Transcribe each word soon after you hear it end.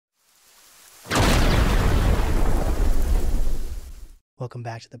Welcome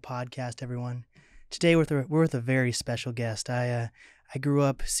back to the podcast, everyone. Today we're with a very special guest. I grew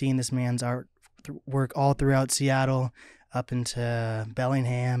up seeing this man's work all throughout Seattle, up into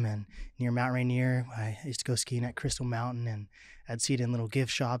Bellingham and near Mount Rainier. I used to go skiing at Crystal Mountain, and I'd see it in little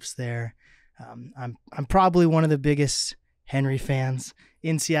gift shops there. I'm probably one of the biggest Henry fans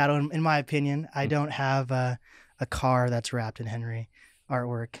in Seattle, in my opinion. I don't have a car that's wrapped in Henry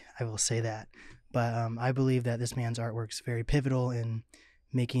artwork, I will say that. But I believe that this man's artwork is very pivotal in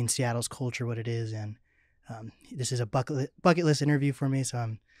making Seattle's culture what it is. And this is a bucket list interview for me, so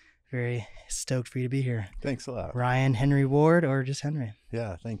I'm very stoked for you to be here. Thanks a lot. Ryan Henry Ward, or just Henry?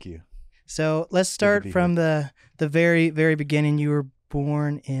 Yeah, thank you. So let's start from the very, very beginning. You were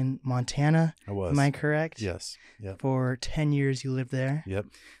born in Montana. I was. Am I correct? Yes. Yep. For 10 years you lived there? Yep.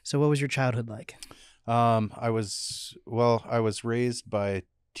 So what was your childhood like? I was raised by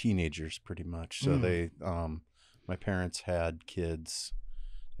teenagers pretty much. So my parents had kids.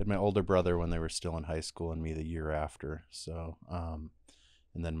 I had my older brother when they were still in high school and me the year after. So, and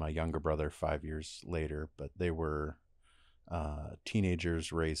then my younger brother 5 years later, but they were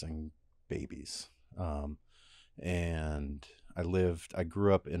teenagers raising babies. And I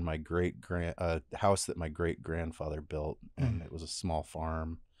grew up in my house that my great grandfather built, and it was a small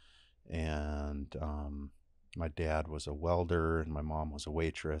farm. And my dad was a welder and my mom was a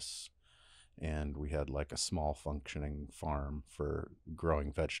waitress, and we had like a small functioning farm for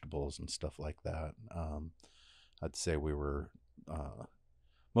growing vegetables and stuff like that. I'd say we were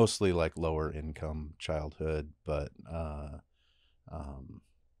mostly like lower income childhood, but I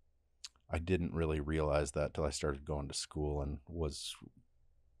didn't really realize that till I started going to school and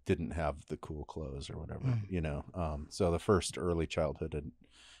didn't have the cool clothes or whatever, so the first early childhood,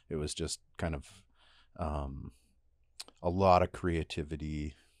 it was just kind of a lot of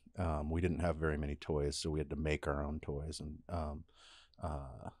creativity. We didn't have very many toys, so we had to make our own toys,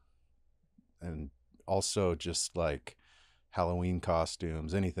 and also just like Halloween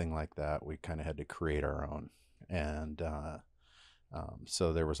costumes, anything like that. We kind of had to create our own, and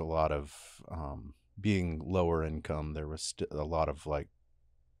so there was a lot of being lower income. There was a lot of like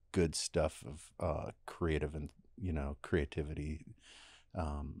good stuff of creative and creativity.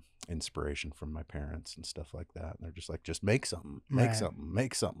 Inspiration from my parents and stuff like that. And they're just like, just make something, make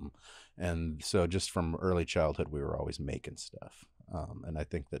something. And so just from early childhood, we were always making stuff. And I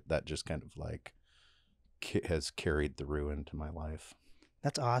think that just kind of like has carried through into my life.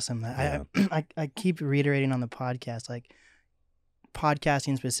 That's awesome. Yeah. I keep reiterating on the podcast, like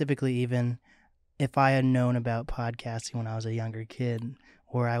podcasting specifically, even if I had known about podcasting when I was a younger kid,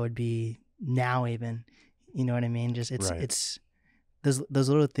 or I would be now even, you know what I mean? Just it's those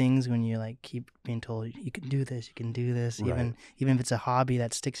little things when you like keep being told you can do this, even if it's a hobby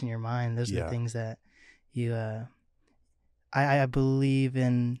that sticks in your mind. Those are the things that you I believe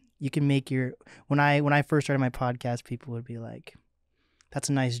in. You can make when I first started my podcast, people would be like, that's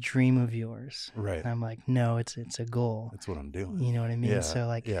a nice dream of yours, right? And I'm like, no, it's a goal. That's what I'm doing. You know what I mean? Yeah. So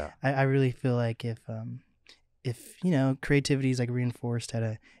like, I really feel like if creativity is like reinforced at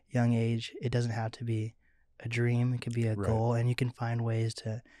a young age, it doesn't have to be a dream. It could be a goal, and you can find ways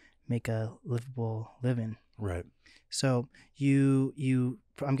to make a livable living. Right. So you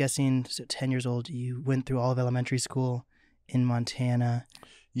I'm guessing 10 years old, you went through all of elementary school in Montana.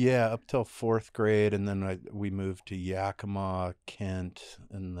 Yeah, up till 4th grade, and then we moved to Yakima, Kent,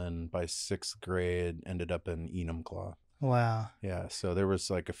 and then by 6th grade ended up in Enumclaw. Wow. Yeah, so there was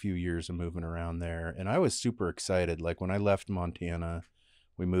like a few years of moving around there, and I was super excited. Like when I left Montana,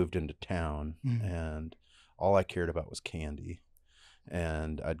 we moved into town, and all I cared about was candy.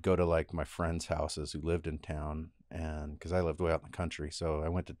 And I'd go to like my friends' houses who lived in town, and because I lived way out in the country, so I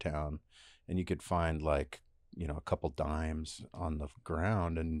went to town, and you could find like a couple dimes on the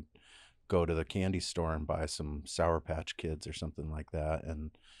ground and go to the candy store and buy some Sour Patch Kids or something like that.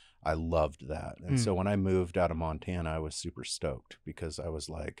 And I loved that. And so when I moved out of Montana, I was super stoked because I was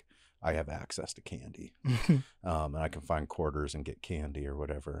like, I have access to candy. And I can find quarters and get candy or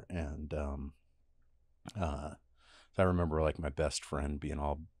whatever. And so I remember like my best friend being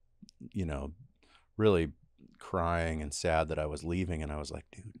all, really crying and sad that I was leaving. And I was like,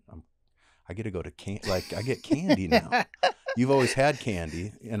 dude, I get to go to I get candy now. You've always had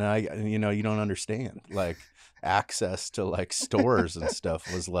candy, and you don't understand. Like access to like stores and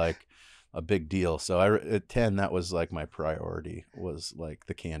stuff was like a big deal. So at 10, that was like my priority, was like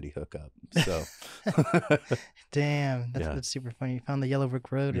the candy hookup. So damn, that's super funny. You found the Yellow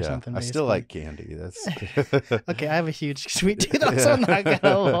Brick Road or something. I still like candy. That's okay. I have a huge sweet tooth, so I'm not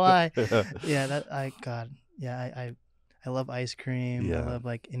gonna lie. Yeah, I love ice cream. I Yeah. love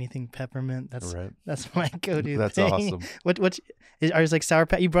like anything peppermint. Right. That's my go-to That's thing. awesome. Are like Sour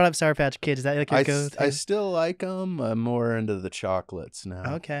Patch? You brought up Sour Patch Kids. Is that like your go-to? I still like them. I'm more into the chocolates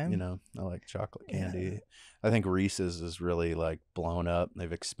now. Okay. You know, I like chocolate candy. Yeah. I think Reese's is really like blown up.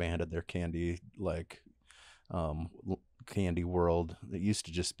 They've expanded their candy like candy world. It used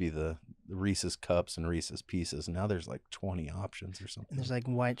to just be the Reese's cups and Reese's pieces. Now there's like 20 options or something. And there's like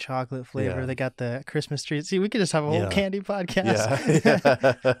white chocolate flavor. Yeah. They got the Christmas tree. See, we could just have a whole Yeah. candy podcast.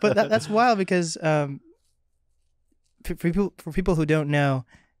 Yeah. But that's wild because for people who don't know,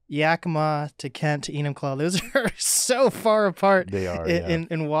 Yakima to Kent to Enumclaw, those are so far apart. They are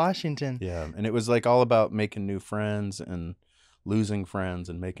in Washington. Yeah, and it was like all about making new friends and losing friends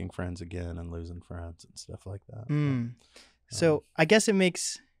and making friends again and losing friends and stuff like that. So I guess it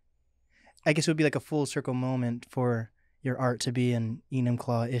would be like a full circle moment for your art to be in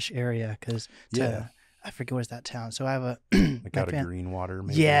Enumclaw-ish area because I forget what's that town. So I have like out of Greenwater,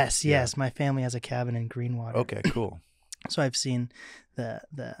 maybe? Yes. My family has a cabin in Greenwater. Okay, cool. So I've seen the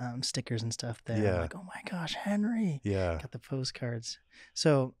stickers and stuff there. Yeah. I'm like, oh my gosh, Henry. Yeah. Got the postcards.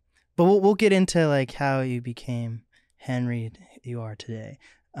 So, but we'll get into like how you became Henry you are today.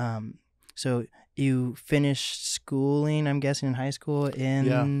 So you finished schooling, I'm guessing, in high school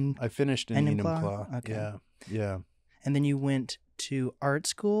in I finished in Enumclaw? Enumclaw. Okay. Yeah. And then you went to art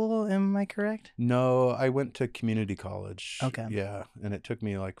school, am I correct? No, I went to community college. Okay. Yeah, and it took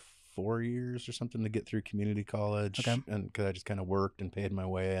me like 4 years or something to get through community college. Okay. And because I just kind of worked and paid my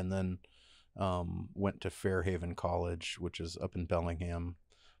way, and then went to Fairhaven College, which is up in Bellingham,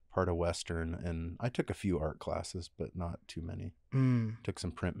 part of Western, and I took a few art classes, but not too many. Took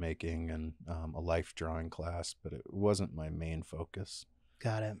some printmaking and a life drawing class, but it wasn't my main focus.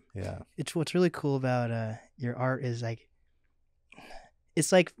 Got it. Yeah. What's really cool about your art is like,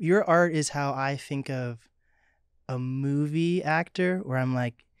 it's like your art is how I think of a movie actor, where I'm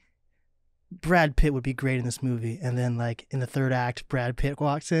like, Brad Pitt would be great in this movie, and then like in the third act, Brad Pitt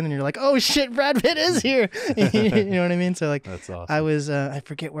walks in, and you're like, oh shit, Brad Pitt is here. You know what I mean? So like, That's awesome. I was I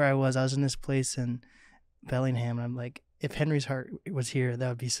forget where I was. I was in this place in Bellingham, and I'm like, if Henry's heart was here, that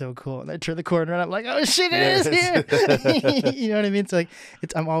would be so cool. And I turn the corner, and I'm like, oh shit, it is here. You know what I mean? So like,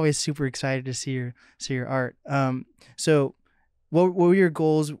 I'm always super excited to see your art. So what were your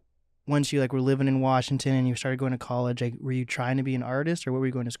goals once you like were living in Washington and you started going to college? Like, were you trying to be an artist, or what were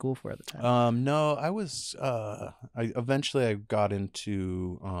you going to school for at the time? No, I was. I eventually got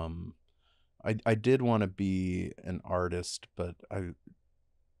into. I did want to be an artist, but I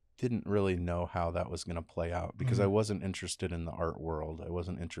didn't really know how that was going to play out because I wasn't interested in the art world. I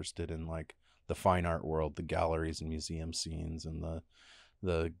wasn't interested in like the fine art world, the galleries and museum scenes, and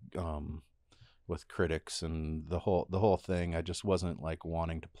the with critics and the whole thing. I just wasn't like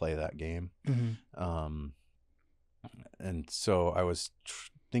wanting to play that game. And so I was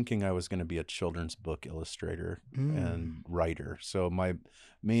thinking I was going to be a children's book illustrator and writer. So my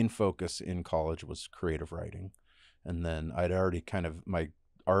main focus in college was creative writing. And then I'd already my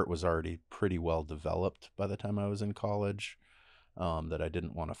art was already pretty well developed by the time I was in college, that I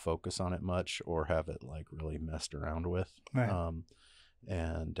didn't want to focus on it much or have it like really messed around with. Right.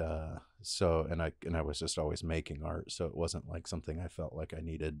 So I was just always making art, so it wasn't like something I felt like I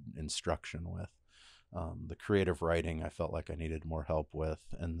needed instruction with. The creative writing I felt like I needed more help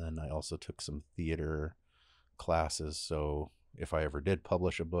with, and then I also took some theater classes, so if I ever did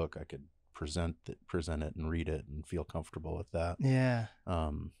publish a book, I could present it and read it and feel comfortable with that. Yeah.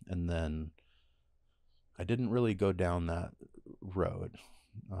 And then I didn't really go down that road.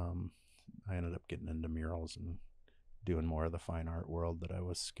 I ended up getting into murals and doing more of the fine art world that I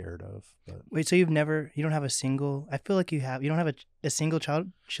was scared of. But Wait, so you don't have a single, I feel like you don't have a single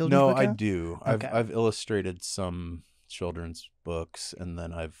children's no, book I out? do. Okay. I've illustrated some children's books, and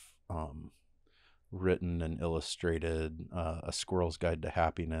then I've written and illustrated A Squirrel's Guide to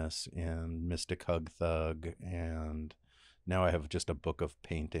Happiness and Mystic Hug Thug, and now I have just a book of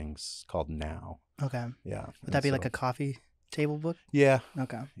paintings called Now. Okay. Yeah. Would that be like a coffee table book? Yeah.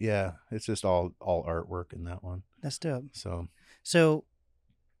 Okay. Yeah. It's just all artwork in that one. That's dope. So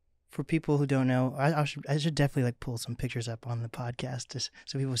for people who don't know, I should definitely like pull some pictures up on the podcast just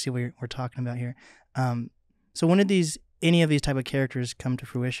so people see what we're talking about here. So when did any of these type of characters come to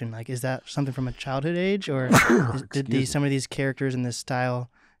fruition? Like, is that something from a childhood age, or did some of these characters in this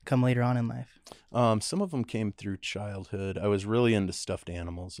style come later on in life? Some of them came through childhood. I was really into stuffed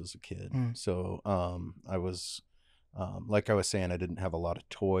animals as a kid. So I was, like I was saying, I didn't have a lot of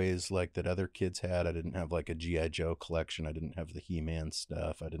toys like that other kids had. I didn't have like a G.I. Joe collection. I didn't have the He-Man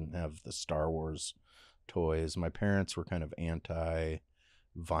stuff. I didn't have the Star Wars toys. My parents were kind of anti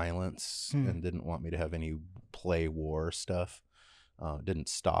violence and didn't want me to have any play war stuff. Didn't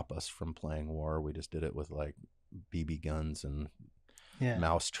stop us from playing war. We just did it with like BB guns and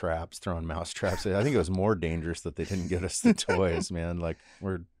mouse traps, throwing mouse traps. I think it was more dangerous that they didn't get us the toys, man. Like,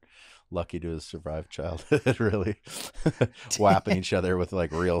 we're lucky to have survived childhood, really. Whapping each other with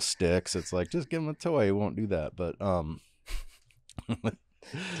like real sticks. It's like, just give them a toy. He won't do that. But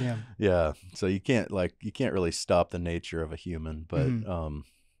Damn. yeah. So you can't really stop the nature of a human. But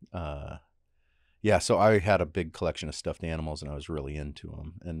yeah, so I had a big collection of stuffed animals, and I was really into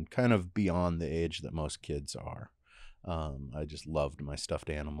them, and kind of beyond the age that most kids are. I just loved my stuffed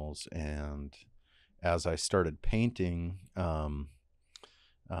animals, and as I started painting,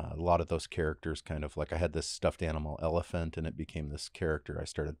 a lot of those characters kind of like, I had this stuffed animal elephant, and it became this character I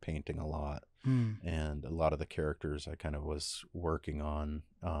started painting a lot. And a lot of the characters I kind of was working on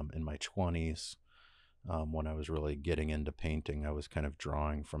in my 20s. When I was really getting into painting, I was kind of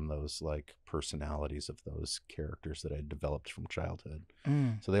drawing from those like personalities of those characters that I developed from childhood.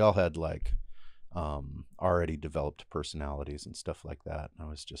 So they all had like already developed personalities and stuff like that. And I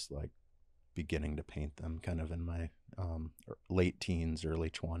was just like beginning to paint them kind of in my late teens, early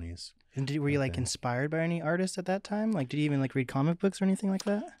 20s. And were you like inspired by any artists at that time? Like, did you even like read comic books or anything like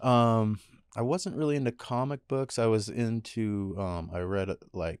that? I wasn't really into comic books. I was into I read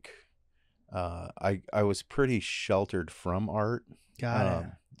like I was pretty sheltered from art. Got it.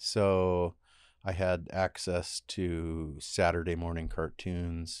 So I had access to Saturday morning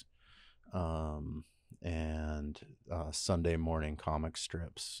cartoons and Sunday morning comic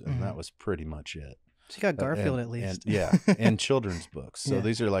strips, and that was pretty much it. So you got Garfield at least. And children's books. So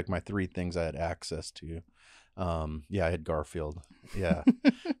these are like my three things I had access to. I had Garfield. Yeah.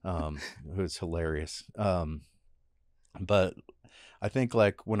 It was hilarious. But I think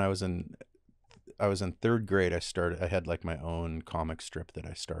like when I was in third grade, I had like my own comic strip that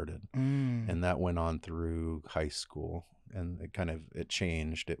I started, and that went on through high school, and it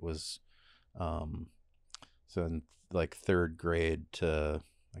changed. It was, so in like third grade to,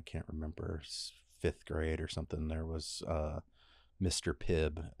 I can't remember, fifth grade or something, there was, Mr.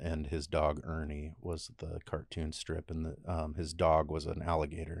 Pibb and his dog Ernie was the cartoon strip, and his dog was an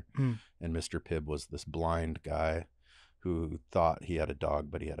alligator, and Mr. Pibb was this blind guy who thought he had a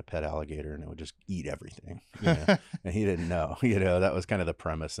dog, but he had a pet alligator, and it would just eat everything, and he didn't know, that was kind of the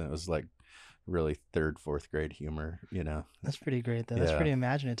premise. And it was like really third, fourth grade humor, That's pretty great though. That's pretty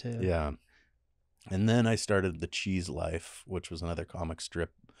imaginative. Yeah. And then I started The Cheese Life, which was another comic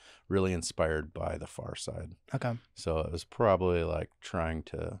strip really inspired by The Far Side. Okay. So it was probably like trying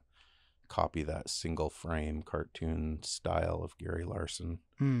to copy that single frame cartoon style of Gary Larson,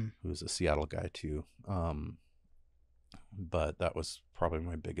 who's a Seattle guy too. But that was probably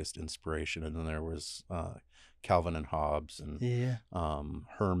my biggest inspiration. And then there was Calvin and Hobbes and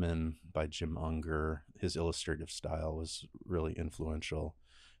Herman by Jim Unger. His illustrative style was really influential.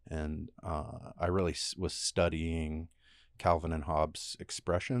 And I really was studying Calvin and Hobbes'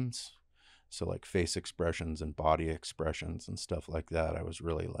 expressions. So like face expressions and body expressions and stuff like that. I was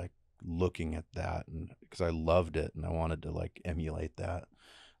really like looking at that, and because I loved it and I wanted to like emulate that.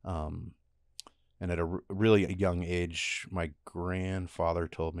 And at a really young age, my grandfather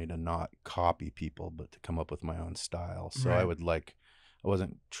told me to not copy people, but to come up with my own style. So I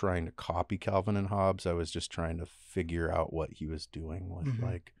wasn't trying to copy Calvin and Hobbes. I was just trying to figure out what he was doing with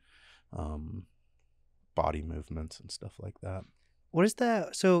like body movements and stuff like that. What is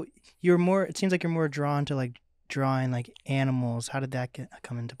that? So it seems like you're more drawn to like drawing like animals. How did that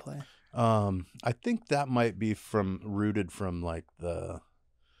come into play? I think that might be rooted from like the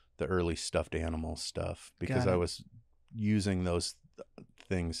early stuffed animal stuff, because I was using those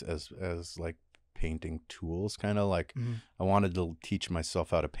things as like painting tools, kind of like I wanted to teach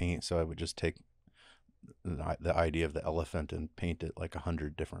myself how to paint, so I would just take the idea of the elephant and paint it like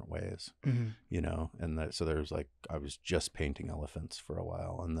 100 different ways, and so there's like, I was just painting elephants for a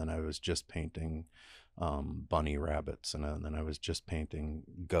while, and then I was just painting bunny rabbits, and then I was just painting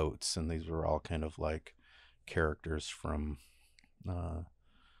goats, and these were all kind of like characters from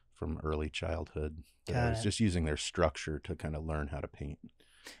early childhood that I was just using their structure to kind of learn how to paint.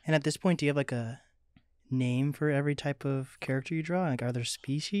 And at this point, do you have like a name for every type of character you draw? Like, are there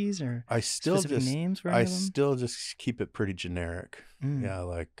species or specific names for any of them? Still just keep it pretty generic. Yeah,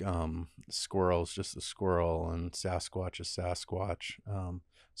 like squirrel's just a squirrel, and Sasquatch is Sasquatch.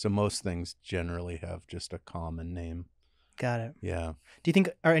 So most things generally have just a common name. Got it. Yeah. Do you think,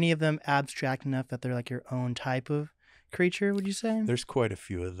 are any of them abstract enough that they're like your own type of creature, would you say? There's quite a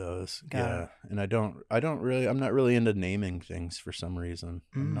few of those. Got it. And I'm not really into naming things for some reason.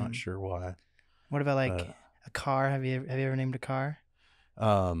 I'm not sure why. What about like a car? Have you ever named a car?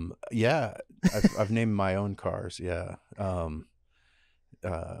 Yeah, I've named my own cars. Yeah.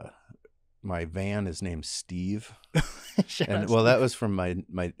 My van is named Steve. And well, that was from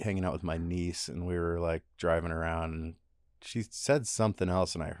my hanging out with my niece, and we were like driving around, and she said something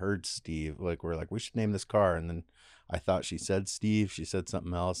else, and I heard Steve. Like, we're like, we should name this car, and then I thought she said Steve. She said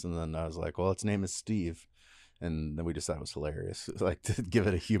something else, and then I was like, well, its name is Steve, and then we just thought it was hilarious, like to give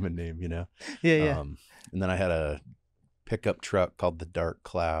it a human name, you know. Yeah. And then I had a pickup truck called the Dark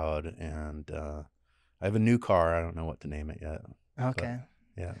Cloud, and I have a new car. I don't know what to name it yet. Okay.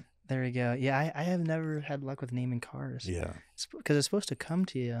 But, yeah. There we go. Yeah, I have never had luck with naming cars. Yeah. Because it's supposed to come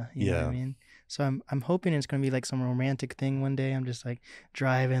to you. You know what I mean? So I'm hoping it's going to be like some romantic thing one day. I'm just like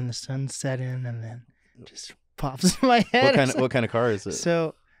driving, the sun's setting, and then just pops in my head. What kind of car is it?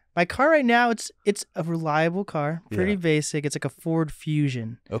 So my car right now, it's a reliable car, pretty basic. It's like a Ford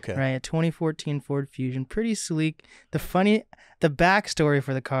Fusion. Okay. Right, a 2014 Ford Fusion, pretty sleek. The backstory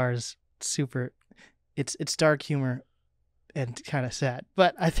for the car is super. It's dark humor and kind of sad,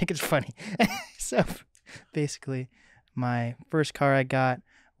 but I think it's funny. So basically, my first car I got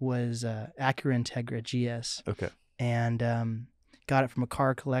was Acura Integra GS. Okay. And got it from a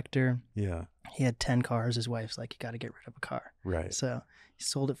car collector. Yeah. He had 10 cars. His wife's like, you got to get rid of a car. Right. So he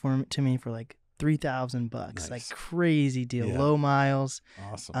sold it to me for like $3,000. Nice. Like crazy deal, Yeah. low miles.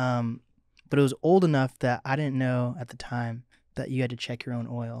 Awesome. But it was old enough that I didn't know at the time that you had to check your own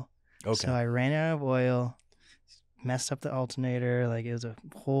oil. Okay. So I ran out of oil, messed up the alternator. Like it was a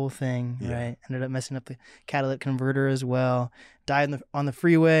whole thing, right? Ended up messing up the catalytic converter as well. Died on the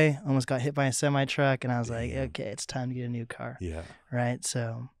freeway, almost got hit by a semi-truck, and I was like, okay, it's time to get a new car. Yeah. Right?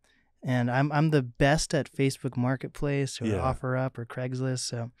 So, and I'm the best at Facebook Marketplace or OfferUp or Craigslist.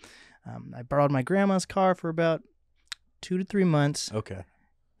 So I borrowed my grandma's car for about 2 to 3 months. Okay.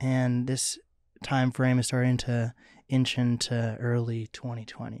 And this time frame is starting to inch into early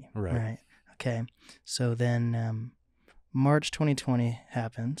 2020. Right. Okay. So then March 2020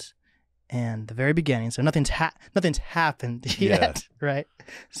 happens, and the very beginning. So nothing's happened yet, right?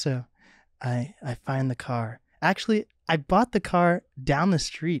 So I find the car. Actually, I bought the car down the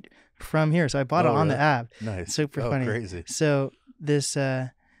street from here. So I bought it on the app. Nice. Super funny. Crazy. So this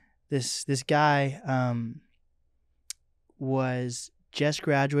guy was just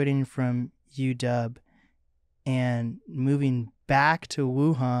graduating from UW and moving back to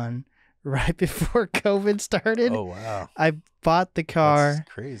Wuhan right before COVID started. Oh, wow. I bought the car. That's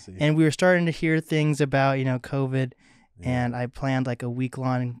crazy. And we were starting to hear things about, COVID. Yeah. And I planned like a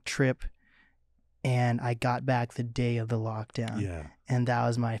week-long trip. And I got back the day of the lockdown. Yeah. And that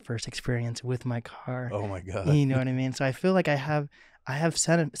was my first experience with my car. Oh, my God. You know what I mean? So I feel like I have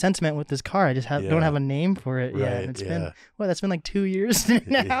sentiment with this car. I just don't have a name for it yet. Right, And it's been, that's been like 2 years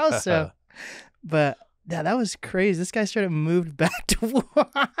now. So, but yeah, that was crazy. This guy straight up moved back to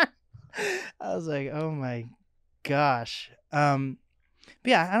Wuhan. I was like, oh my gosh. But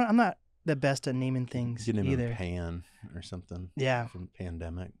yeah, I'm not the best at naming things you name either. Him Pan or something. Yeah. From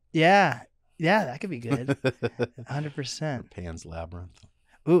Pandemic. Yeah, that could be good. 100%. Pan's Labyrinth.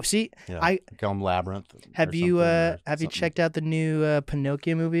 Ooh, see, Yeah. I call him Labyrinth. have you checked out the new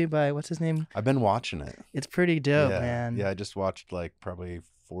Pinocchio movie by what's his name? I've been watching it. It's pretty dope, man. Yeah, I just watched like probably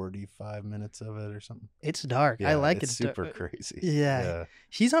 45 minutes of it or something. It's dark. Yeah, I like it. It's super crazy. Yeah.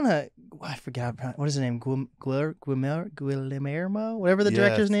 He's on I forgot what is his name? Guillermo, whatever the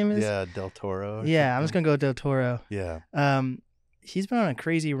director's name is. Yeah, Del Toro. Yeah, I'm just gonna go Del Toro. Yeah. He's been on a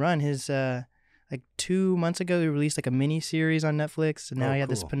crazy run. His like 2 months ago, he released like a mini series on Netflix, and now he had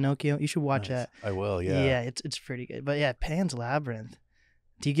this Pinocchio. You should watch that. I will. Yeah. Yeah, it's pretty good. But yeah, Pan's Labyrinth.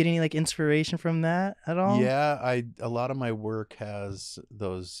 Do you get any like inspiration from that at all? Yeah, a lot of my work has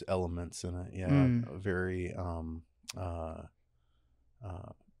those elements in it. Yeah, very.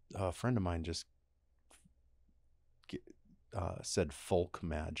 A friend of mine just said folk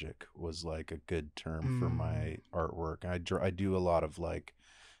magic was like a good term for my artwork. I do a lot of like,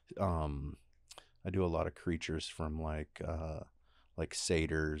 I do a lot of creatures from like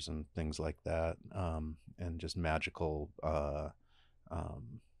satyrs and things like that, and just magical.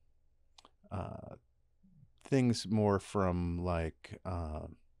 Things more from like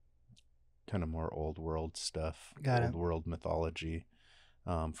kind of more old world stuff, old world mythology.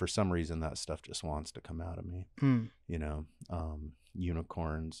 For some reason, that stuff just wants to come out of me.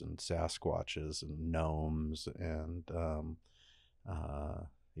 Unicorns and Sasquatches and gnomes and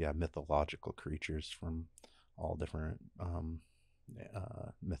mythological creatures from all different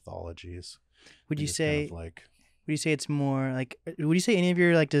mythologies. Would you say it's more like? Would you say any of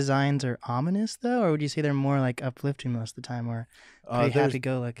your like designs are ominous though, or would you say they're more like uplifting most of the time, or pretty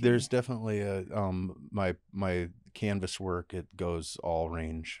happy-go-lucky? There's definitely my canvas work, it goes all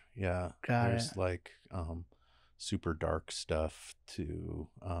range. Yeah. Got There's it. like super dark stuff to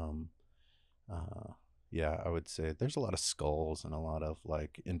yeah, I would say there's a lot of skulls and a lot of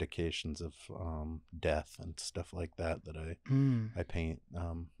like indications of death and stuff like that I paint.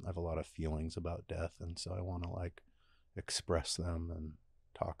 I have a lot of feelings about death, and so I want to like express them and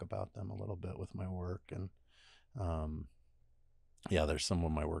talk about them a little bit with my work. And yeah, there's some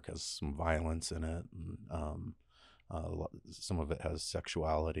of my work has some violence in it, and some of it has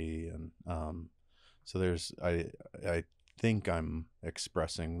sexuality, and so there's I think I'm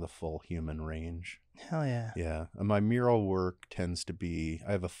expressing the full human range. Hell yeah. Yeah, and my mural work tends to be,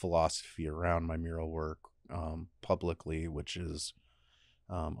 I have a philosophy around my mural work publicly, which is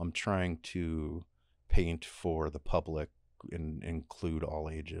I'm trying to paint for the public and include all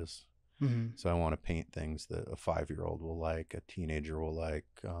ages. So I want to paint things that a 5-year-old will like, a teenager will like,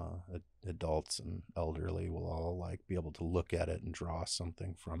 adults and elderly will all like be able to look at it and draw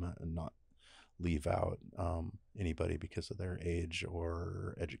something from it and not leave out anybody because of their age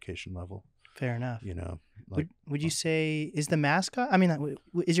or education level. Fair enough. You know, like, would you say, is the mascot, I mean,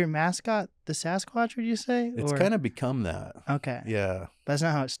 is your mascot the Sasquatch, would you say? It's kind of become that. Okay. Yeah. But that's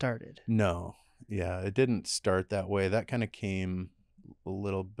not how it started. No. Yeah. It didn't start that way. That kind of came a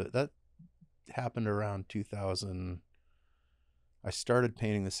little bit, that happened around 2000. I started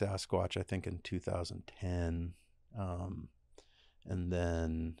painting the Sasquatch, I think, in 2010. And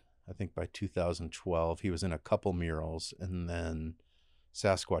then I think by 2012, he was in a couple murals, and then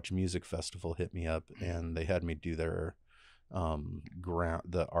Sasquatch Music Festival hit me up, and they had me do their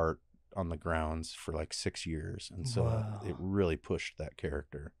the art on the grounds for like 6 years, and so it really pushed that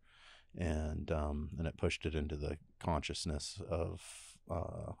character, and it pushed it into the consciousness of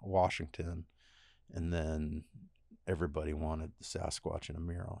Washington, and then everybody wanted the Sasquatch in a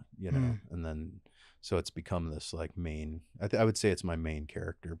mural, you know, and then so it's become this like main. I would say it's my main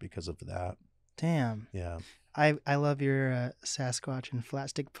character because of that. Damn. Yeah. I love your Sasquatch and Flat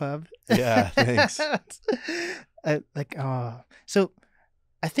Stick Pub. Yeah, thanks. So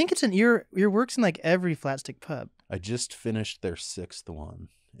I think it's in your work's in like every Flat Stick Pub. I just finished their 6th one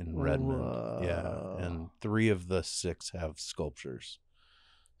in Redmond. Whoa. Yeah, and 3 of the 6 have sculptures.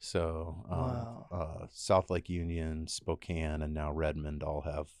 So South Lake Union, Spokane, and now Redmond all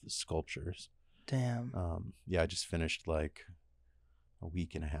have sculptures. Damn. Yeah, I just finished like a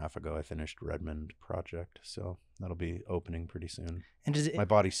week and a half ago. I finished Redmond project, so that'll be opening pretty soon. And my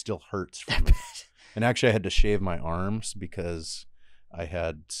body still hurts from it. And actually, I had to shave my arms because I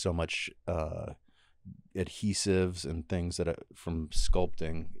had so much adhesives and things from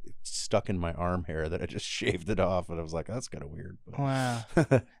sculpting stuck in my arm hair that I just shaved it off, and I was like, that's kind of weird. But... Wow.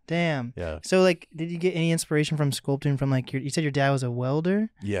 Damn. Yeah. So like, did you get any inspiration from sculpting from like you said your dad was a welder?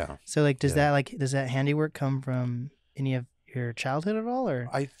 Yeah. So like, does that handiwork come from any of your childhood at all, or?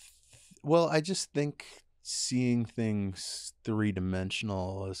 Well, I just think seeing things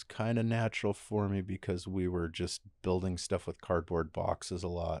 3-dimensional is kind of natural for me because we were just building stuff with cardboard boxes a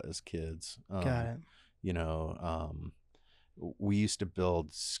lot as kids. Got it. You know, we used to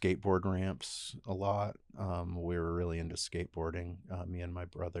build skateboard ramps a lot. We were really into skateboarding, me and my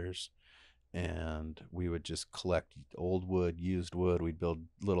brothers, and we would just collect old wood, used wood. We'd build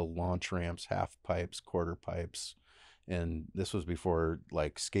little launch ramps, half pipes, quarter pipes. And this was before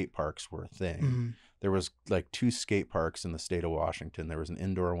like skate parks were a thing. There was like 2 skate parks in the state of Washington. There was an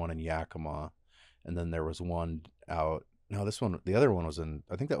indoor one in Yakima, and then there was one out. No, the other one was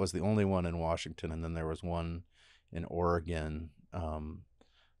I think that was the only one in Washington. And then there was one in Oregon,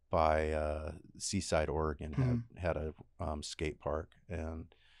 by Seaside, Oregon, had a skate park. And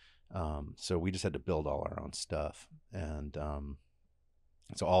so we just had to build all our own stuff. And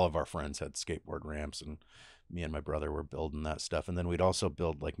so all of our friends had skateboard ramps, and me and my brother were building that stuff. And then we'd also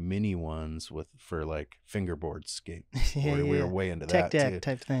build like mini ones for like fingerboard skate. We were way into Tech that deck too.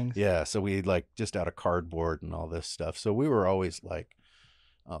 Type things. Yeah. So we like just out of cardboard and all this stuff. So we were always like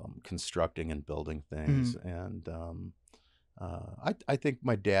constructing and building things. And I think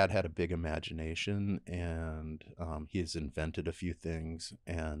my dad had a big imagination, and he has invented a few things,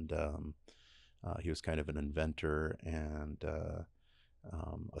 and he was kind of an inventor and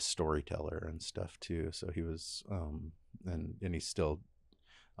a storyteller and stuff too. So he was, and he's still,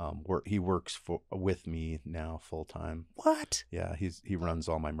 he works with me now full time. What? Yeah, he runs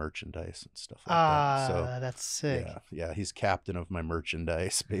all my merchandise and stuff like that. So that's sick. Yeah, he's captain of my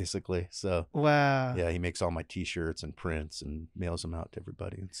merchandise basically. So wow. Yeah, he makes all my T-shirts and prints and mails them out to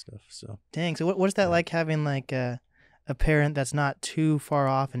everybody and stuff. So dang. So what's that like having like a a parent that's not too far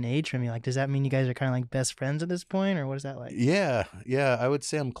off in age from you? Like, does that mean you guys are kind of like best friends at this point, or what is that like? Yeah, yeah. I would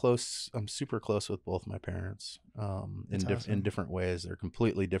say I'm close. I'm super close with both my parents. That's In awesome. different ways. They're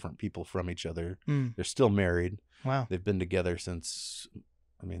completely different people from each other. Mm. They're still married. Wow. They've been together since.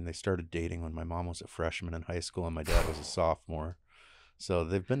 I mean, they started dating when my mom was a freshman in high school and my dad was a sophomore. So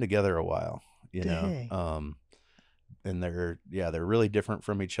they've been together a while, you know. Dang. And they're really different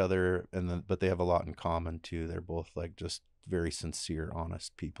from each other, but they have a lot in common too. They're both like just very sincere,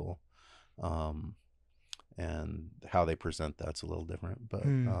 honest people. And how they present that's a little different, but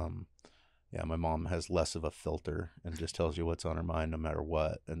yeah, my mom has less of a filter and just tells you what's on her mind no matter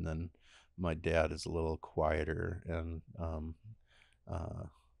what. And then my dad is a little quieter and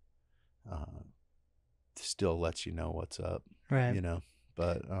still lets you know what's up, Right. you know.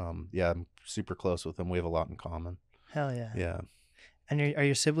 But yeah, I'm super close with him. We have a lot in common. Hell yeah. Yeah. And are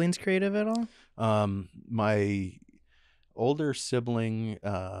your siblings creative at all? My older sibling,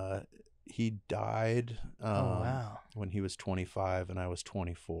 he died Oh wow. when he was 25 and I was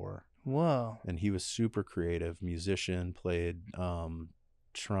 24. Whoa. And he was super creative, musician, played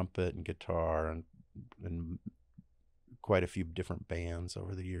trumpet and guitar and quite a few different bands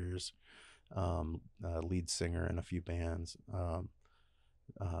over the years. Lead singer in a few bands,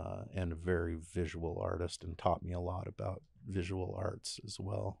 and a very visual artist, and taught me a lot about visual arts as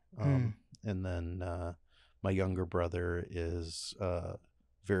well. And then my younger brother is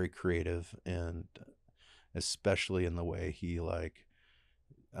very creative, and especially in the way he like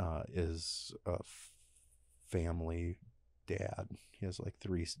is a family dad. He has like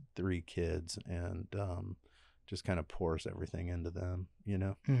three kids, and just kind of pours everything into them, you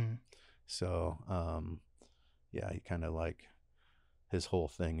know. So yeah, he kind of like his whole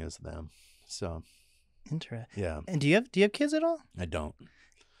thing is them. So interesting. yeah. And do you have kids at all? I don't.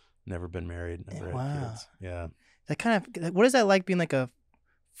 Never been married. Never had kids. Yeah. That kind of, what is that like being like a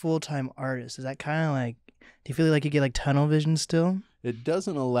full-time artist? Is that kind of like, do you feel like you get like tunnel vision still? It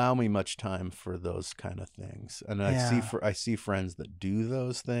doesn't allow me much time for those kind of things. And I see friends that do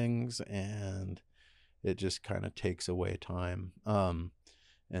those things, and it just kind of takes away time.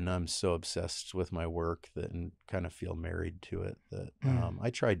 And I'm so obsessed with my work and kind of feel married to it that I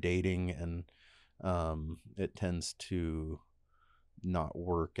try dating, and it tends to not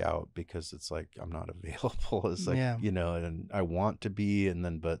work out because it's like I'm not available. It's like, you know, and I want to be, and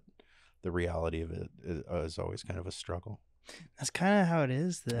then but the reality of it is always kind of a struggle. That's kind of how it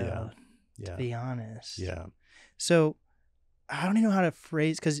is, though, to be honest. Yeah. So I don't even know how to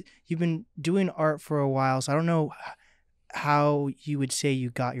phrase, because you've been doing art for a while, so I don't know how you would say you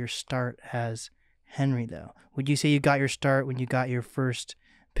got your start as Henry, though. Would you say you got your start when you got your first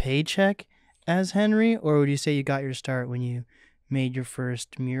paycheck as Henry, or would you say you got your start when you made your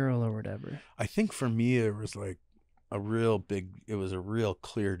first mural or whatever? I think for me, it was like it was a real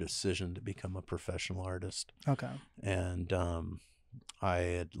clear decision to become a professional artist. Okay. And I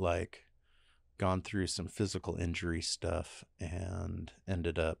had like gone through some physical injury stuff and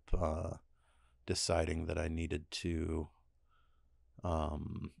ended up deciding that I needed to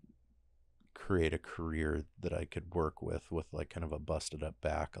create a career that I could work with like kind of a busted up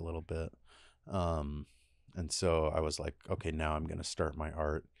back a little bit. And so I was like, okay, now I'm going to start my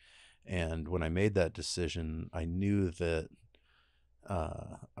art. And when I made that decision, I knew that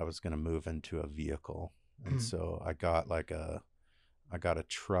I was going to move into a vehicle. And so I got a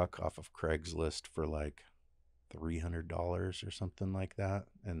truck off of Craigslist for like $300 or something like that,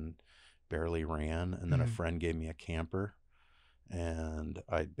 and barely ran. And then a friend gave me a camper, and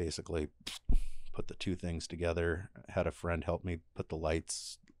I basically put the two things together. Had a friend help me hook the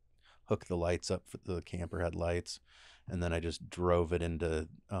lights up. For the camper had lights, and then I just drove it into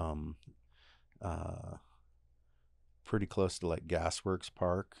pretty close to like Gasworks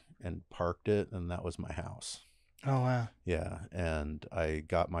Park and parked it, and that was my house. Oh wow. Yeah. And I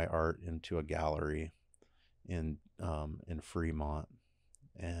got my art into a gallery in Fremont,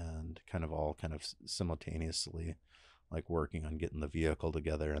 and kind of simultaneously like working on getting the vehicle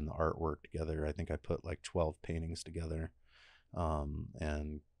together and the artwork together. I think I put like 12 paintings together,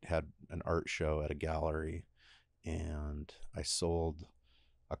 and had an art show at a gallery, and I sold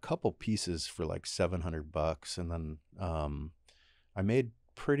a couple pieces for like $700, and then I made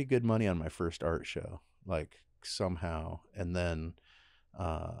pretty good money on my first art show, like somehow. And then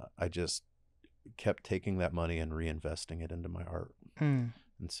I just kept taking that money and reinvesting it into my art. And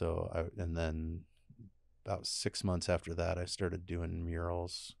so and then about 6 months after that, I started doing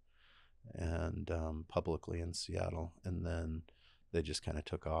murals and publicly in Seattle, and then they just kind of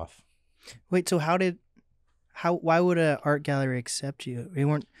took off. Wait, so how did Why would a art gallery accept you? You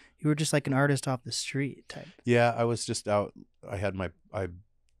were just like an artist off the street type. Yeah, I was just out. I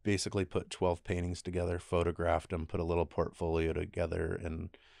basically put 12 paintings together, photographed them, put a little portfolio together, and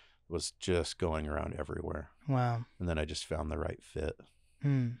was just going around everywhere. Wow. And then I just found the right fit.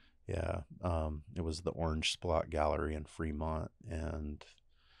 Hmm. Yeah. It was the Orange Splot Gallery in Fremont, and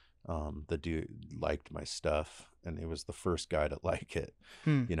the dude liked my stuff, and it was the first guy to like it.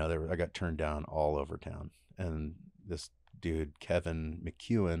 Hmm. I got turned down all over town, and this dude, Kevin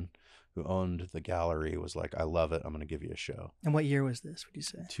McEwen, who owned the gallery, was like, I love it. I'm going to give you a show. And what year was this, would you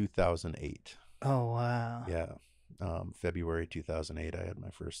say? 2008. Oh, wow. Yeah. February 2008, I had my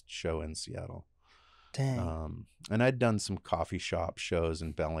first show in Seattle. Dang. And I'd done some coffee shop shows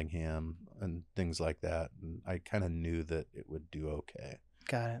in Bellingham and things like that. And I kind of knew that it would do okay.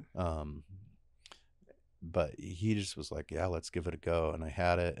 Got it. But he just was like, yeah, let's give it a go. And I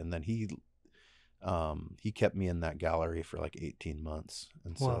had it. And then he kept me in that gallery for like 18 months.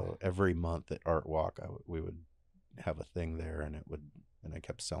 And so Whoa. every month at Art Walk, we would have a thing there, and I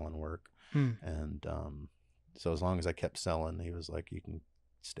kept selling work. Hmm. And so as long as I kept selling, he was like, you can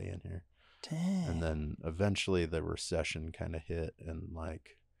stay in here. Dang. And then eventually the recession kind of hit, and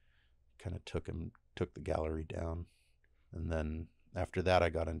like kind of took the gallery down. And then after that, I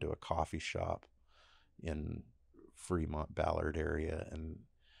got into a coffee shop in Fremont, Ballard area, and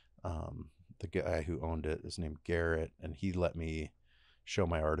the guy who owned it is named Garrett, and he let me show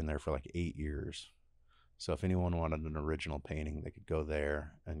my art in there for like 8 years. So if anyone wanted an original painting, they could go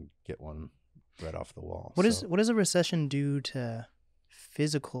there and get one right off the wall. What does a recession do to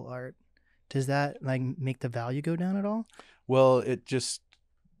physical art? Does that like make the value go down at all? Well, it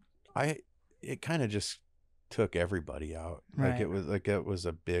kind of just took everybody out. Right. It was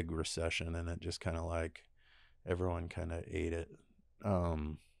a big recession, and it just kind of like everyone kind of ate it.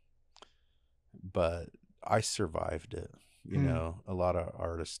 But I survived it. A lot of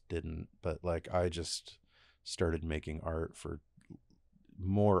artists didn't, but like I just started making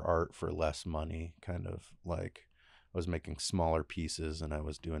more art for less money, kind of like I was making smaller pieces, and I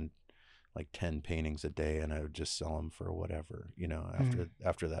was doing like 10 paintings a day, and I would just sell them for whatever,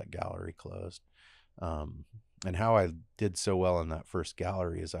 after that gallery closed. And how I did so well in that first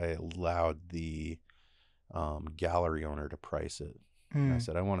gallery is I allowed the gallery owner to price it. And I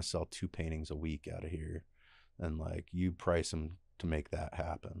said, I want to sell 2 paintings a week out of here, and like you price them to make that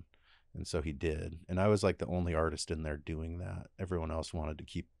happen. And so he did. And I was like the only artist in there doing that. Everyone else wanted to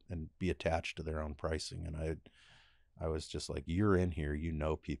keep and be attached to their own pricing. And I was just like, you're in here,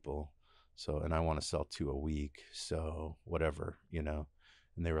 people. So, and I want to sell 2 a week. So whatever, and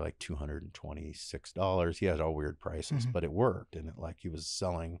they were like $226. He had all weird prices, but it worked. And he was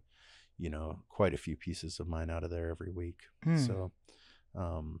selling, quite a few pieces of mine out of there every week. So,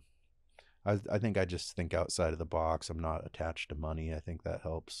 I think I just think outside of the box. I'm not attached to money. I think that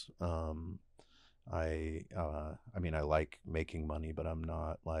helps. I like making money, but I'm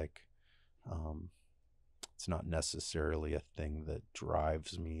not like, it's not necessarily a thing that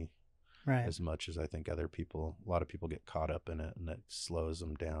drives me right. as much as I think a lot of people get caught up in it, and it slows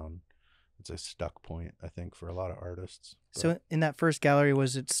them down. It's a stuck point, I think, for a lot of artists. So in that first gallery,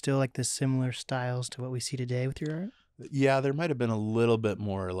 was it still like the similar styles to what we see today with your art? Yeah, there might have been a little bit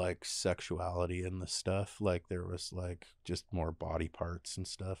more like sexuality in the stuff. Like there was like just more body parts and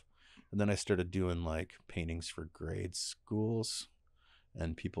stuff. And then I started doing like paintings for grade schools,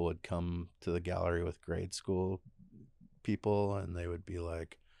 and people would come to the gallery with grade school people, and they would be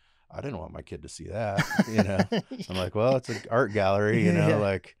like, I didn't want my kid to see that, I'm like, well, it's an art gallery, Yeah.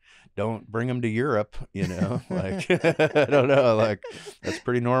 like don't bring them to Europe, like, I don't know, like that's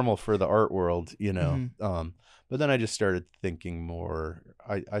pretty normal for the art world, But then I just started thinking more.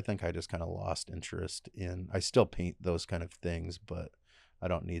 I think I just kind of lost interest in. I still paint those kind of things, but I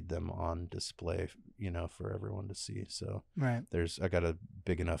don't need them on display, for everyone to see. So right. I got a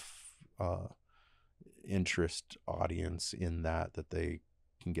big enough interest audience in that they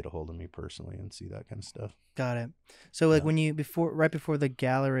can get a hold of me personally and see that kind of stuff. Got it. So like when you right before the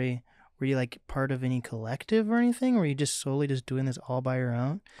gallery, were you like part of any collective or anything? Or were you just solely just doing this all by your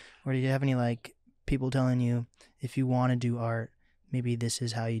own? Or did you have any like people telling you, if you want to do art, maybe this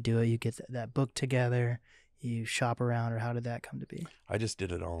is how you do it? You get that book together, you shop around, or how did that come to be? I just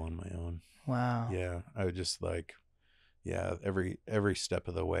did it all on my own. Wow. Yeah. I would just every step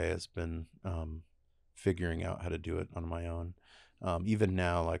of the way has been figuring out how to do it on my own. Even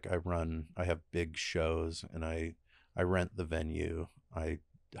now, like I have big shows, and I rent the venue. I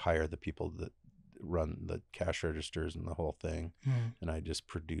hire the people that run the cash registers and the whole thing. And I just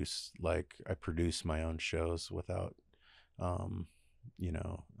produce my own shows without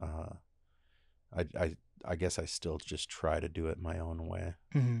I guess I still just try to do it my own way,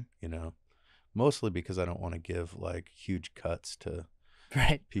 Mm-hmm. you know, mostly because I don't want to give like huge cuts to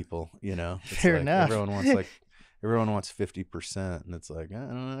Right. people, you know. It's Fair like enough. everyone wants 50%, and it's like,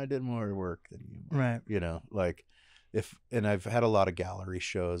 I did more work than you, Right. you know, like and I've had a lot of gallery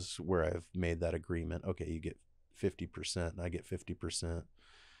shows where I've made that agreement. Okay, you get 50% and I get 50%.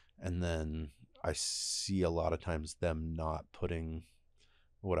 And then I see a lot of times them not putting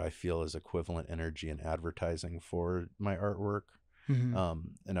what I feel is equivalent energy in advertising for my artwork. Mm-hmm.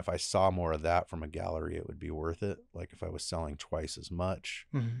 And if I saw more of that from a gallery, it would be worth it. Like if I was selling twice as much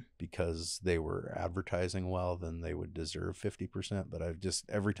Mm-hmm. because they were advertising well, then they would deserve 50%. But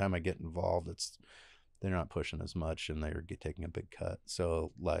every time I get involved, they're not pushing as much and they're taking a big cut.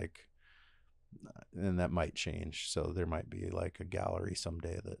 So like, and that might change. So there might be like a gallery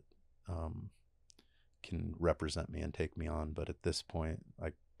someday that can represent me and take me on. But at this point,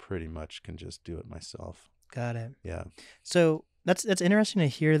 I pretty much can just do it myself. Got it. Yeah. So that's interesting to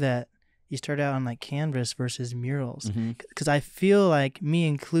hear that you started out on like canvas versus murals. Because I feel like, me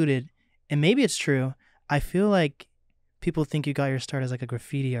included, and maybe it's true, I feel like people think you got your start as like a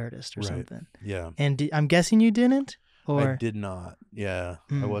graffiti artist or something. Yeah. And I'm guessing you didn't? Or I did not. Yeah.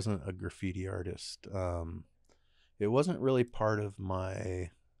 I wasn't a graffiti artist. It wasn't really part of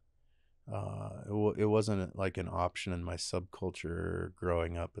my, it wasn't like an option in my subculture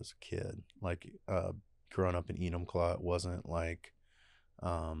growing up as a kid. Like, growing up in Enumclaw, it wasn't like,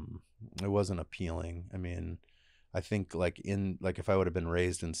 it wasn't appealing. I mean, I think like if I would have been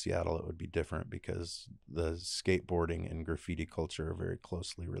raised in Seattle, it would be different because the skateboarding and graffiti culture are very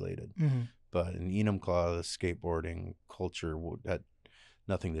closely related. Mm-hmm. But in Enumclaw, the skateboarding culture had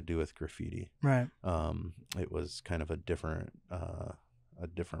nothing to do with graffiti. Right. It was kind of a different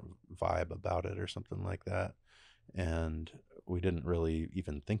vibe about it or something like that. And we didn't really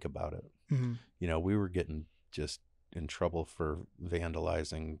even think about it. Mm-hmm. You know, we were getting just in trouble for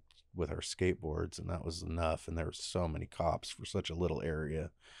vandalizing with our skateboards, and that was enough. And there were so many cops for such a little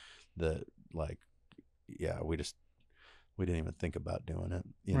area that, like, yeah, we didn't even think about doing it,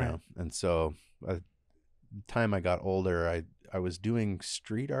 you know? And so the time I got older, I was doing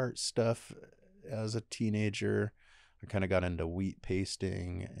street art stuff as a teenager. I kind of got into wheat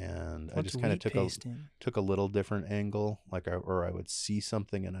pasting, and I just kind of took a little different angle, like I would see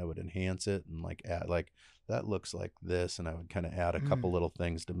something and I would enhance it and like add, like, that looks like this, and I would kind of add a couple little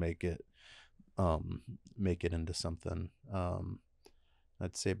things to make it into something.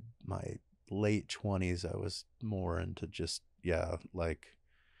 I'd say my late 20s, I was more into just,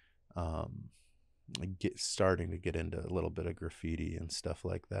 starting to get into a little bit of graffiti and stuff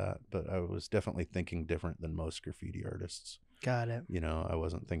like that. But I was definitely thinking different than most graffiti artists. Got it. You know, I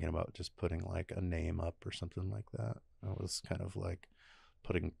wasn't thinking about just putting like a name up or something like that. I was kind of like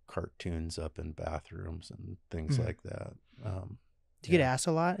putting cartoons up in bathrooms and things like that. Do you get asked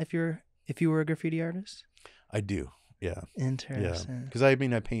a lot if you were a graffiti artist? I do. Yeah. Interesting. Yeah. Because I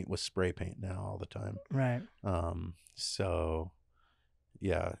paint with spray paint now all the time. Right. So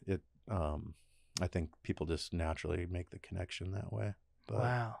yeah, I think people just naturally make the connection that way. But,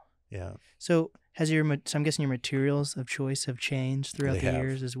 wow. Yeah. So I'm guessing your materials of choice have changed throughout the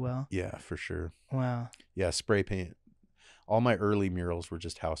years as well? Yeah, for sure. Wow. Yeah, spray paint. All my early murals were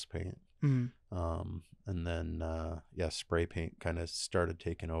just house paint. Mm-hmm. And then, spray paint kind of started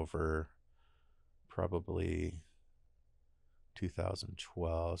taking over probably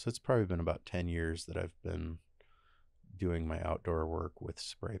 2012. So it's probably been about 10 years that I've been doing my outdoor work with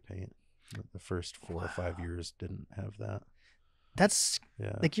spray paint. The first 4 or 5 years didn't have that. That's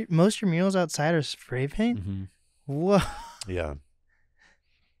like most of your murals outside are spray paint? Mm-hmm. Whoa. Yeah.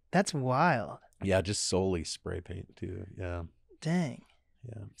 That's wild. Yeah, just solely spray paint too. Yeah. Dang.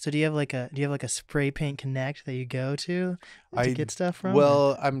 Yeah. So do you have like a spray paint connect that you go to get stuff from?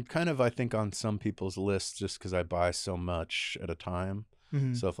 Well, I'm kind of, I think, on some people's lists just because I buy so much at a time.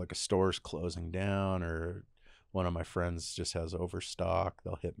 Mm-hmm. So if like a store's closing down or one of my friends just has overstock,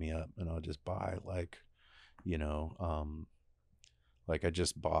 they'll hit me up and I'll just buy like, like I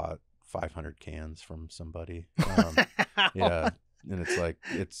just bought 500 cans from somebody. Yeah. And it's like,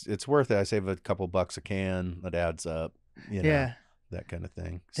 it's worth it. I save a couple bucks a can. That adds up, yeah, that kind of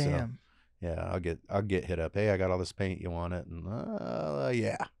thing. Damn. So yeah, I'll get hit up. Hey, I got all this paint. You want it? And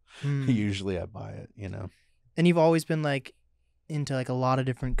yeah, usually I buy it, And you've always been like into like a lot of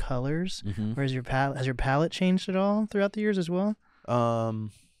different colors. Mm-hmm. Or has your palette changed at all throughout the years as well?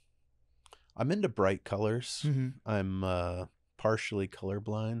 I'm into bright colors. Mm-hmm. I'm partially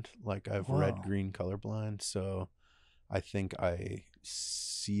colorblind. Like I've red-green colorblind, so I think I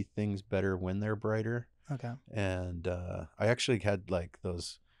see things better when they're brighter. Okay. And I actually had like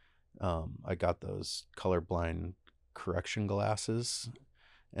those I got those colorblind correction glasses,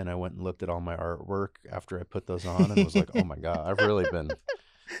 and I went and looked at all my artwork after I put those on, and was like, oh my God, I've really been,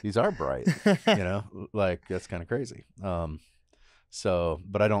 these are bright, like that's kind of crazy. So,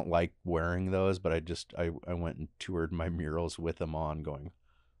 but I don't like wearing those, but I went and toured my murals with them on, going,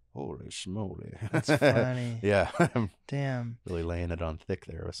 holy schmoly. That's funny. Yeah. Damn. Really laying it on thick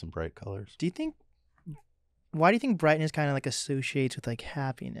there with some bright colors. Why do you think brightness kind of like associates with like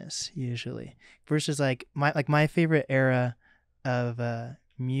happiness usually versus like my favorite era of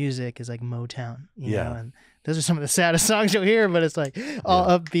music is like Motown, you know, and those are some of the saddest songs you'll hear, but it's like all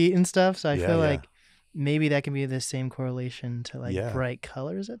upbeat and stuff. So I feel like maybe that can be the same correlation to like bright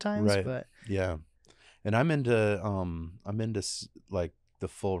colors at times, but and I'm into like the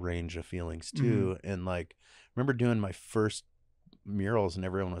full range of feelings too. And like, remember doing my first murals and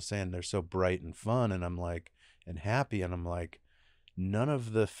everyone was saying they're so bright and fun, and I'm like, and happy, and I'm like, none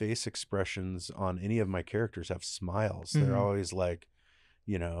of the face expressions on any of my characters have smiles. They're always like,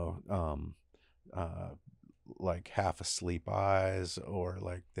 like half asleep eyes, or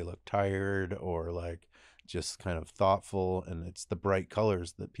like they look tired, or like just kind of thoughtful, and it's the bright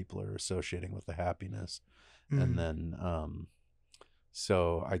colors that people are associating with the happiness. And then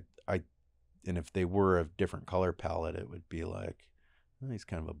so I and if they were a different color palette, it would be like, oh, he's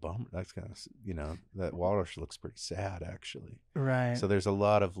kind of a bummer. That's kind of, that walrus looks pretty sad actually. Right. So there's a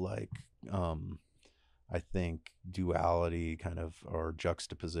lot of like, I think duality kind of, or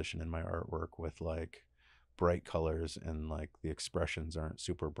juxtaposition in my artwork with like bright colors, and like the expressions aren't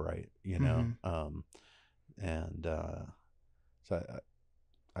super bright, so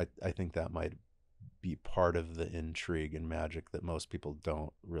I think that might be part of the intrigue and magic that most people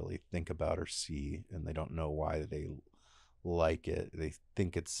don't really think about or see, and they don't know why they like it. They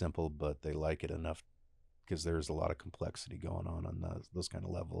think it's simple, but they like it enough because there's a lot of complexity going on those kind of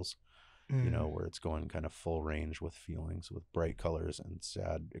levels, where it's going kind of full range with feelings, with bright colors and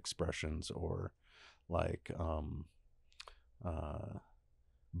sad expressions, or like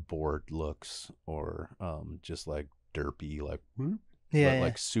bored looks, or just like derpy, like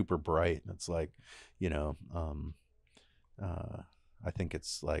like super bright. And it's like, I think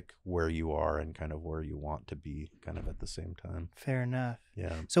it's like where you are and kind of where you want to be kind of at the same time. Fair enough.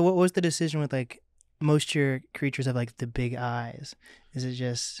 Yeah. So what was the decision with like most of your creatures have like the big eyes? Is it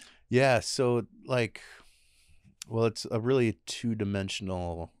just... Yeah. So like, well, it's a really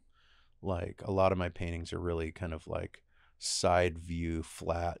two-dimensional, like a lot of my paintings are really kind of like side view,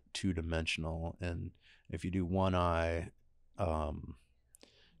 flat, two-dimensional. And if you do one eye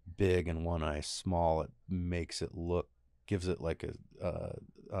big and one eye small, it makes it gives it like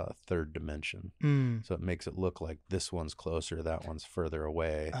a third dimension. So it makes it look like this one's closer, that one's further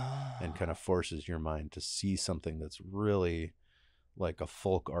away, and kind of forces your mind to see something that's really like a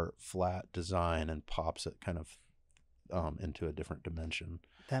folk art flat design, and pops it kind of into a different dimension.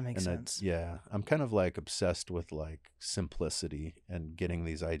 That makes sense. I'm kind of like obsessed with like simplicity and getting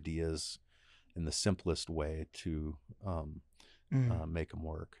these ideas in the simplest way to make them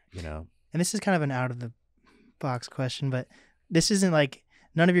work, And this is kind of an out of the box question, but this isn't like,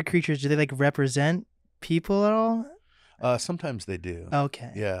 none of your creatures, do they like represent people at all? Sometimes they do.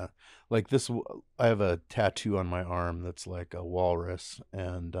 Okay. Yeah. Like this, I have a tattoo on my arm that's like a walrus,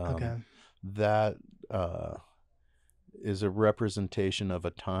 and that is a representation of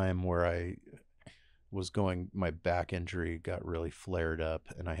a time where I was my back injury got really flared up,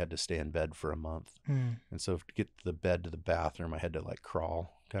 and I had to stay in bed for a month. And so to get the bed to the bathroom, I had to like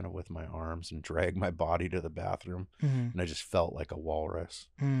crawl kind of with my arms and drag my body to the bathroom. And I just felt like a walrus.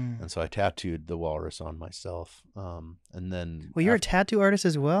 And so I tattooed the walrus on myself. And then... Well, you're a tattoo artist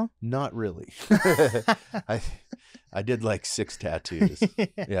as well? Not really. I did like 6 tattoos.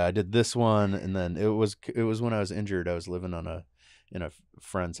 Yeah, I did this one, and then it was when I was injured. I was living in a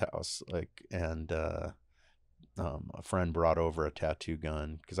friend's house, and a friend brought over a tattoo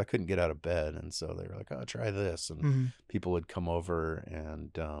gun because I couldn't get out of bed, and so they were like, "Oh, try this," and people would come over,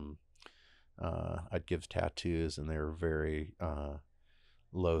 and I'd give tattoos, and they were very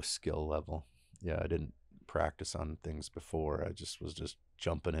low skill level. Yeah, I didn't practice on things before. I was just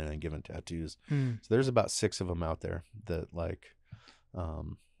jumping in and giving tattoos. So there's about 6 of them out there that like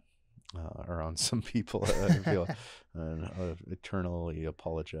are on some people. I feel and I eternally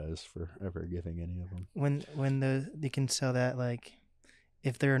apologize for ever giving any of them. When you can sell that like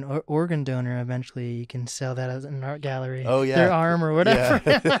if they're an organ donor, eventually you can sell that as an art gallery. Oh yeah, their arm or whatever.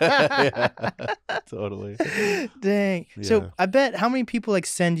 Yeah, totally. Dang. Yeah. So I bet how many people like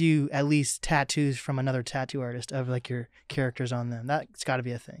send you at least tattoos from another tattoo artist of like your characters on them? That's got to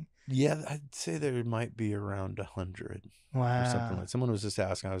be a thing. Yeah, I'd say there might be around 100. Wow. Or something like. Someone was just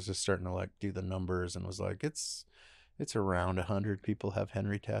asking. I was just starting to like do the numbers and was like, it's around 100 people have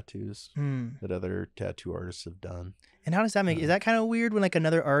Henry tattoos that other tattoo artists have done. And how does that make it? Is that kind of weird when like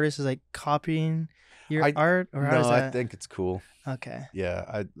another artist is like copying your art? Or how no, does that... I think it's cool. Okay. Yeah,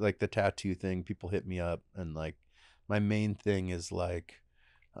 I like the tattoo thing. People hit me up, and like my main thing is like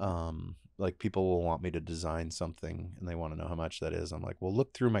people will want me to design something and they want to know how much that is. I'm like, well,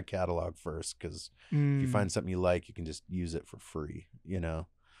 look through my catalog first, because if you find something you like, you can just use it for free, you know.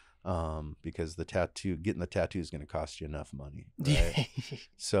 Because getting the tattoo is going to cost you enough money, right?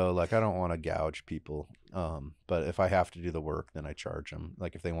 So like I don't want to gouge people, but if I have to do the work, then I charge them,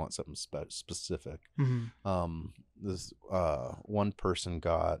 like if they want something specific. This one person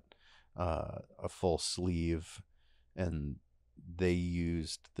got a full sleeve, and they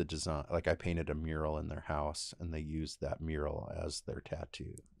used the design, like I painted a mural in their house and they used that mural as their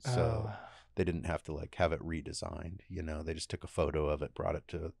tattoo. So they didn't have to like have it redesigned, you know. They just took a photo of it, brought it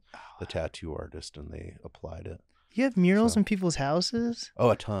to the tattoo artist, and they applied it. You have murals in people's houses? Oh,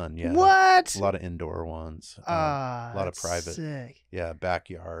 a ton, yeah. What? A lot of indoor ones. A lot of private. Sick. Yeah,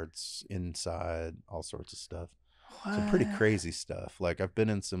 backyards, inside, all sorts of stuff. What? Some pretty crazy stuff. Like I've been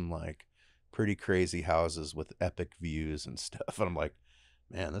in some like pretty crazy houses with epic views and stuff, and I'm like,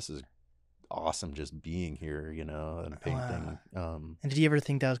 man, this is awesome just being here, you know, and painting. And did you ever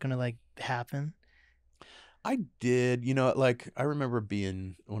think that was gonna like happen? I did, you know, like I remember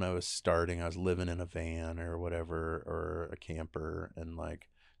being, when I was starting, I was living in a van or whatever, or a camper, and like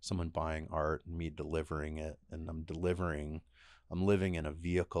someone buying art and me delivering it, and I'm living in a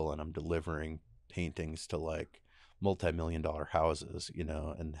vehicle and I'm delivering paintings to like multi-million-dollar houses, you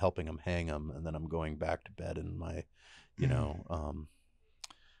know, and helping them hang them, and then I'm going back to bed in my, you know,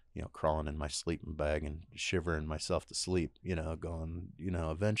 crawling in my sleeping bag and shivering myself to sleep, you know, going, you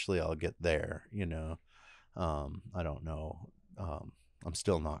know, eventually I'll get there, you know. I don't know. I'm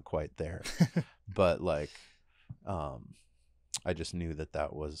still not quite there, but like, I just knew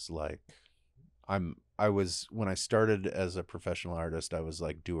that was like, when I started as a professional artist, I was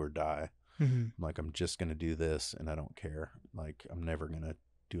like do or die. I'm like, I'm just going to do this and I don't care. Like, I'm never going to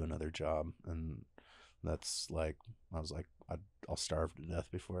do another job. And that's like, I was like, I'll starve to death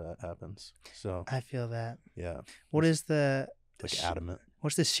before that happens. So I feel that. Yeah. What is the like adamant?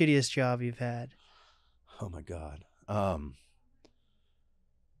 What's the shittiest job you've had? Oh my God. I've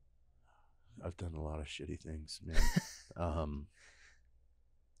done a lot of shitty things, man.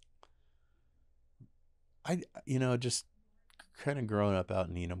 You know, just kind of growing up out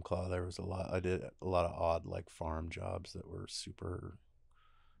in Enumclaw, there was I did a lot of odd like farm jobs that were super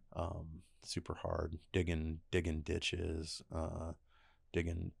hard. Digging ditches,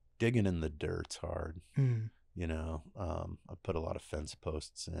 digging in the dirt's hard. You know, I put a lot of fence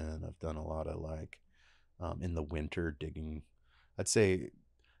posts in. I've done a lot of like, in the winter digging. I'd say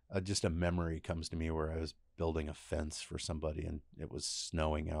just a memory comes to me where I was building a fence for somebody and it was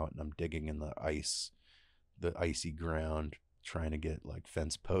snowing out, and I'm digging in the icy ground, trying to get like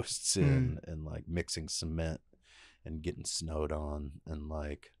fence posts in, and like mixing cement and getting snowed on, and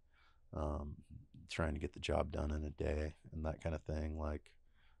like trying to get the job done in a day, and that kind of thing. Like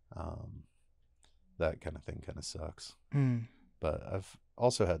that kind of thing kind of sucks. But I've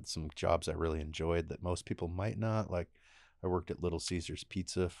also had some jobs I really enjoyed that most people might not. Like I worked at Little Caesars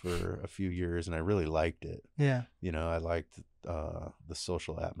Pizza for a few years and I really liked it. Yeah. You know, I liked the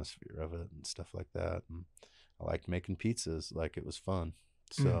social atmosphere of it and stuff like that. And I liked making pizzas. Like it was fun.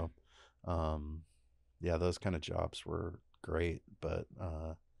 So, yeah, those kind of jobs were great. But,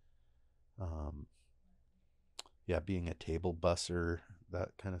 yeah, being a table busser, that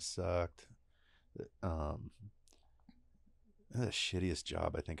kind of sucked. The shittiest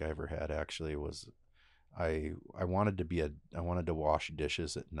job I think I ever had actually was I wanted to wash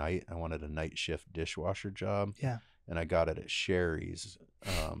dishes at night. I wanted a night shift dishwasher job. Yeah. And I got it at Sherry's.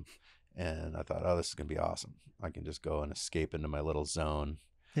 And I thought, oh, this is going to be awesome. I can just go and escape into my little zone.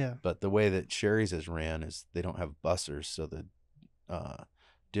 Yeah. But the way that Sherry's is ran is they don't have bussers. So the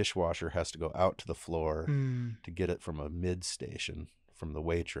dishwasher has to go out to the floor to get it from a mid station from the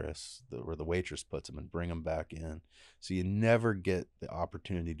waitress, where the waitress puts them, and bring them back in. So you never get the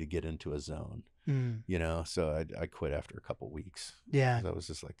opportunity to get into a zone, you know? So I quit after a couple weeks. Yeah. I was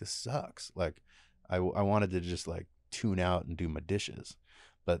just like, this sucks. Like I wanted to just like tune out and do my dishes,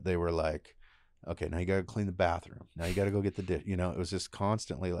 but they were like, Okay, now you got to clean the bathroom. Now you got to go get the dish. You know, it was just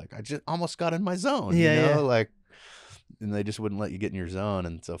constantly like, I just almost got in my zone, you Yeah, know, yeah. like, and they just wouldn't let you get in your zone.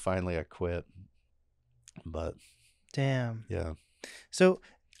 And so finally I quit. But Damn. yeah. So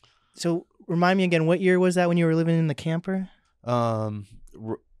remind me again, what year was that when you were living in the camper? Um,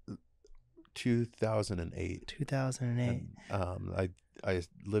 2008. 2008. And I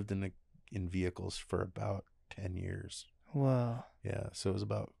lived in vehicles for about 10 years. Whoa. Yeah, so it was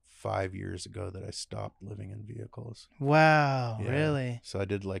about 5 years ago that I stopped living in vehicles. Wow, Yeah. really? So I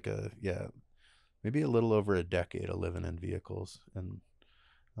did like maybe a little over a decade of living in vehicles and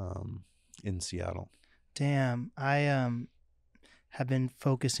in Seattle. Damn. I have been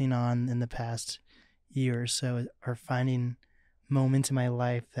focusing on in the past year or so or finding moments in my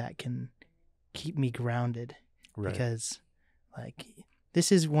life that can keep me grounded. Right. Because like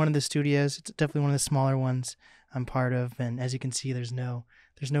this is one of the studios. It's definitely one of the smaller ones I'm part of, and as you can see, there's no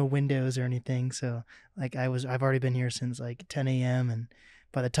windows or anything. So like I've already been here since like 10 a.m. and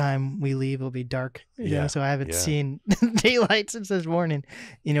by the time we leave, it'll be dark. You know, so I haven't seen daylight since this morning.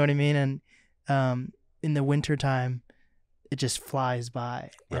 You know what I mean? And in the wintertime, it just flies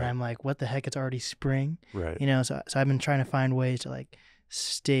by, and I'm like, what the heck? It's already spring. Right. You know, so I've been trying to find ways to like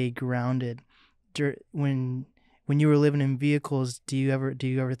stay grounded. When you were living in vehicles, do you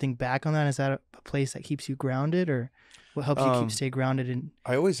ever think back on that? Is that a place that keeps you grounded, or what helps you stay grounded?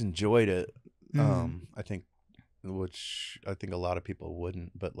 I always enjoyed it. I think, which I think a lot of people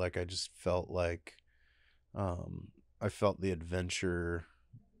wouldn't, but like I just felt like I felt the adventure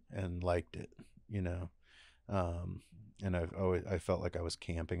and liked it, you know. And I felt like I was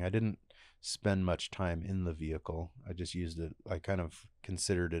camping. I didn't spend much time in the vehicle. I just used it. I kind of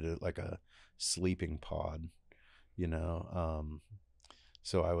considered it like a sleeping pod, you know.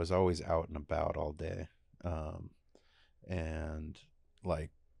 So I was always out and about all day. And like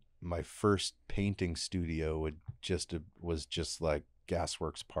my first painting studio was just like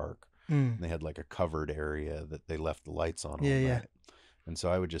Gasworks Park. And they had like a covered area that they left the lights on all night. And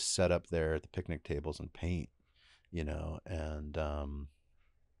so I would just set up there at the picnic tables and paint, you know, and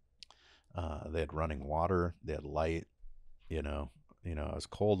they had running water, they had light, you know, I was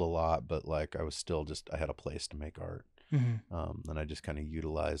cold a lot, but like I was still I had a place to make art. And I just kind of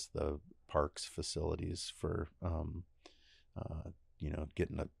utilized the park's facilities for, you know,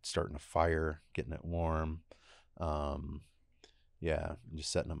 starting a fire, getting it warm. Yeah,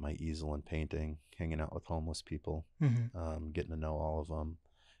 just setting up my easel and painting, hanging out with homeless people, getting to know all of them.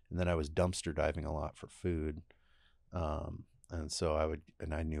 And then I was dumpster diving a lot for food. And so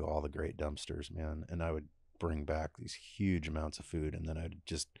I knew all the great dumpsters, man. And I would bring back these huge amounts of food. And then I'd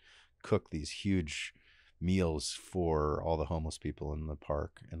just cook these huge meals for all the homeless people in the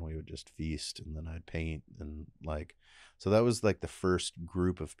park. And we would just feast, and then I'd paint and like, so that was like the first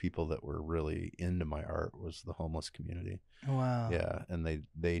group of people that were really into my art was the homeless community. Wow. Yeah. And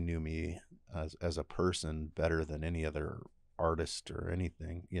they knew me as a person better than any other artist or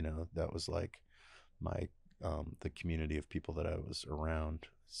anything, you know. That was like my the community of people that I was around.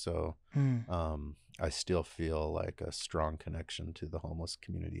 So I still feel like a strong connection to the homeless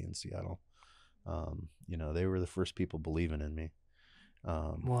community in Seattle. You know, they were the first people believing in me.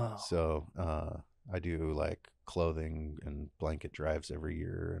 Wow. So I do like clothing and blanket drives every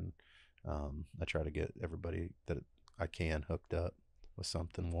year, and I try to get everybody that I can hooked up with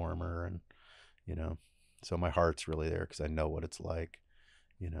something warmer, and you know, so my heart's really there because I know what it's like,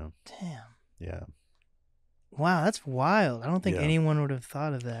 you know. Damn. Yeah. Wow, that's wild. I don't think anyone would have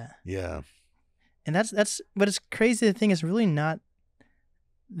thought of that. Yeah. And but it's crazy to think it's really not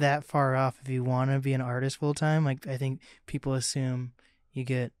that far off if you want to be an artist full time. Like I think people assume you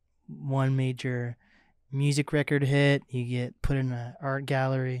get one major music record hit, you get put in an art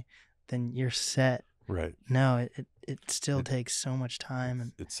gallery, then you're set. Right. No, it still takes so much time,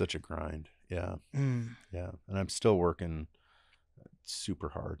 and it's such a grind. Yeah. Yeah. And I'm still working super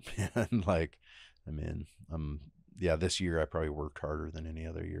hard, man. Like, I mean, this year I probably worked harder than any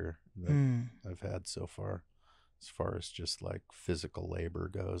other year that I've had so far as just like physical labor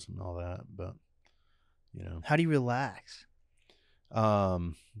goes and all that. But, you know, how do you relax?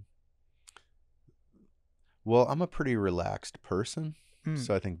 Well, I'm a pretty relaxed person.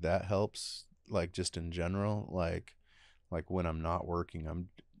 So I think that helps, like just in general, like when I'm not working,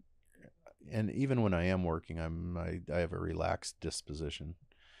 and even when I am working, I have a relaxed disposition.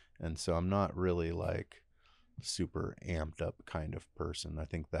 And so I'm not really like super amped up kind of person. I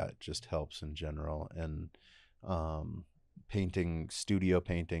think that just helps in general. And studio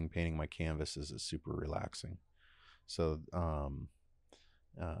painting my canvases is super relaxing. So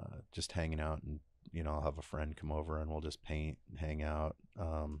just hanging out, and you know, I'll have a friend come over and we'll just paint and hang out.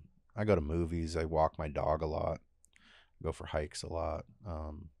 I go to movies. I walk my dog a lot. Go for hikes a lot.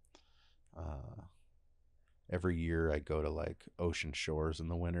 Every year I go to like ocean shores in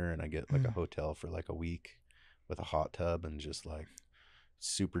the winter, and I get like a hotel for like a week with a hot tub and just like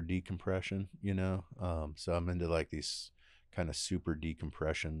super decompression, you know? So I'm into like these kind of super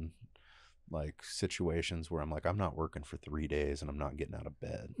decompression like situations where I'm like, I'm not working for 3 days and I'm not getting out of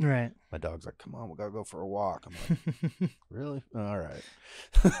bed. Right. My dog's like, come on, we gotta go for a walk. I'm like, really? All right.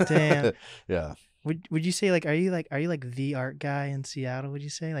 Damn. Yeah. Would you say like are you like the art guy in Seattle, would you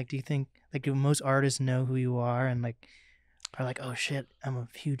say? Like do you think like do most artists know who you are and like are like, oh shit, I'm a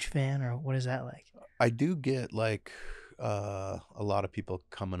huge fan, or what is that like? I do get like a lot of people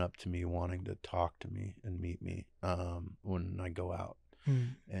coming up to me wanting to talk to me and meet me when I go out.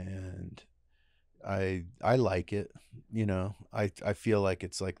 And I like it, you know. I feel like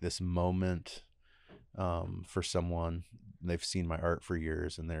it's like this moment for someone. They've seen my art for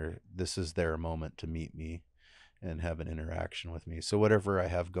years, and this is their moment to meet me and have an interaction with me. So whatever I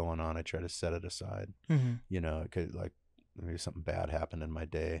have going on, I try to set it aside. You know, it could like maybe something bad happened in my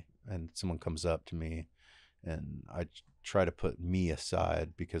day and someone comes up to me, and I try to put me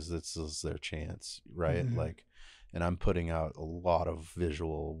aside because this is their chance, right? Like, and I'm putting out a lot of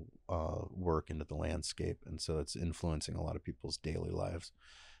visual work into the landscape, and so it's influencing a lot of people's daily lives.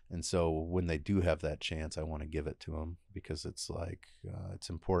 And so when they do have that chance, I want to give it to them because it's like it's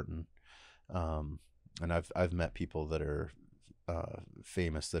important. And I've met people that are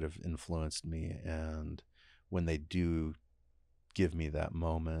famous that have influenced me, and when they do give me that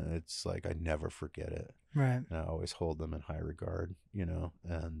moment, it's like I never forget it. Right. And I always hold them in high regard, you know.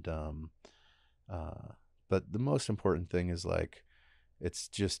 And but the most important thing is like it's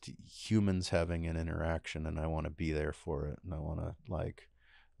just humans having an interaction, and I want to be there for it, and I want to like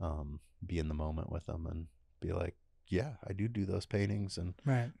be in the moment with them and be like, yeah, I do those paintings, and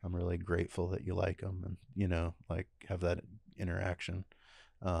I'm really grateful that you like them, and you know, like have that interaction.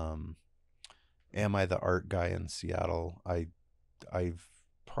 Am I the art guy in Seattle? I've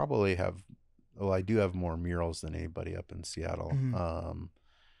probably have, well, I do have more murals than anybody up in Seattle.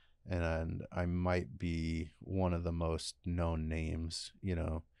 And I might be one of the most known names, you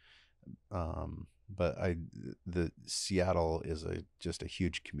know. But the Seattle is just a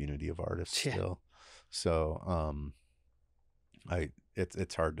huge community of artists still. So,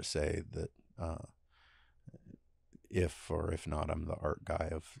 it's hard to say that, if or if not, I'm the art guy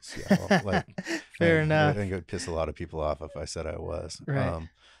of Seattle. Like, fair enough. I think it would piss a lot of people off if I said I was. Right.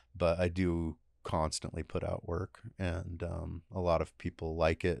 But I do constantly put out work, and a lot of people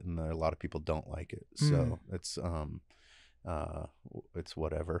like it, and a lot of people don't like it. So it's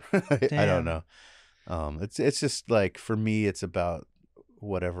whatever. I don't know. It's just like, for me, it's about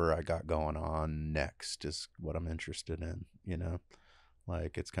whatever I got going on next is what I'm interested in, you know.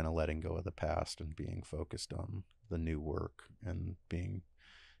 Like, it's kind of letting go of the past and being focused on the new work and being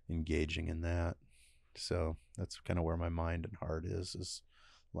engaging in that. So that's kind of where my mind and heart is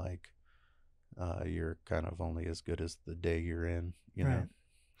like, you're kind of only as good as the day you're in, you know.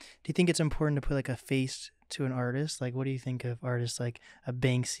 Do you think it's important to put like a face to an artist? Like, what do you think of artists like a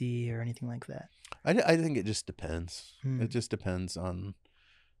Banksy or anything like that? I think it just depends. It just depends on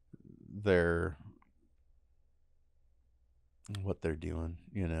what they're doing,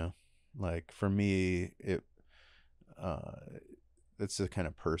 you know. Like, for me, it's the kind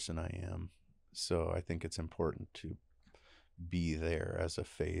of person I am. So I think it's important to be there as a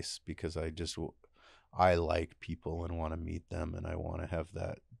face, because I like people and want to meet them, and I want to have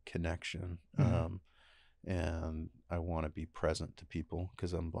that connection. And I want to be present to people,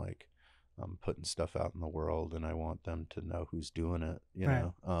 because I'm putting stuff out in the world, and I want them to know who's doing it, you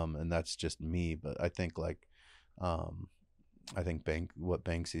know. And that's just me. But I think like I think what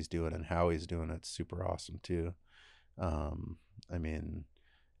Banksy's doing and how he's doing it's super awesome too. I mean,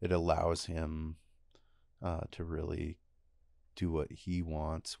 it allows him to really do what he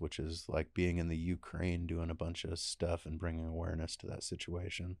wants, which is like being in the Ukraine, doing a bunch of stuff and bringing awareness to that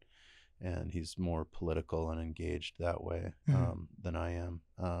situation. And he's more political and engaged that way than I am.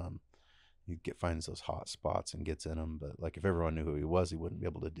 He finds those hot spots and gets in them, but like, if everyone knew who he was, he wouldn't be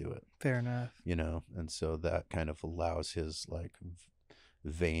able to do it. Fair enough. You know, and so that kind of allows his like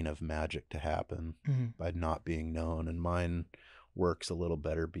vein of magic to happen by not being known, and mine works a little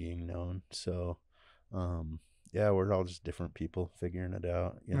better being known. So yeah, we're all just different people figuring it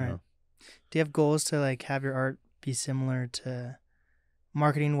out, you know. Do you have goals to like have your art be similar to,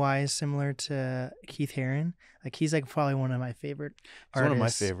 marketing wise, similar to Keith Haring? Like, he's like probably one of my favorite artists. He's one of my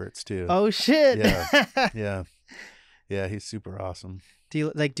favorites too. Oh shit. Yeah, he's super awesome. Do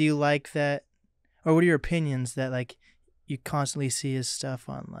you like that, or what are your opinions that like you constantly see his stuff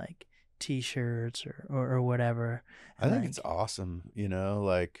on like T-shirts or whatever. I And think like, it's awesome,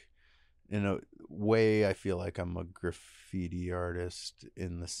 like in a way I feel like I'm a graffiti artist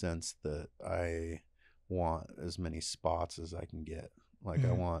in the sense that I want as many spots as I can get. Like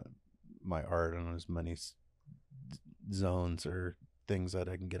I want my art on as many zones or things that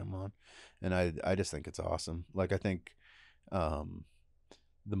I can get them on. And I just think it's awesome. Like I think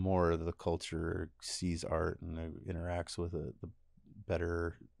the more the culture sees art and interacts with it, the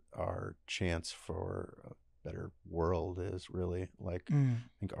better our chance for a better world is, really. Like I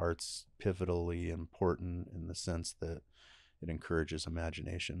think art's pivotally important in the sense that it encourages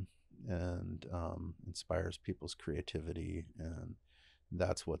imagination and inspires people's creativity, and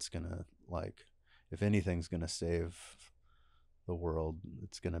that's what's gonna, like, if anything's gonna save the world,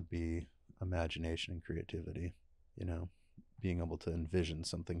 it's gonna be imagination and creativity, being able to envision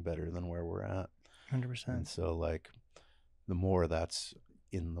something better than where we're at. 100%. And so, like, the more that's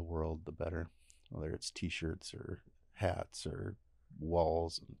in the world, the better, whether it's T-shirts or hats or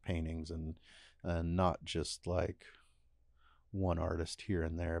walls and paintings, and not just like one artist here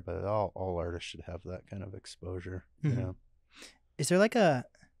and there, but all artists should have that kind of exposure. Is there like a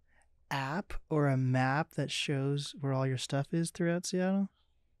app or a map that shows where all your stuff is throughout Seattle?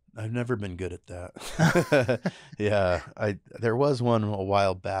 I've never been good at that. Yeah, there was one a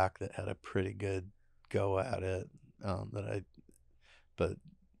while back that had a pretty good go at it. But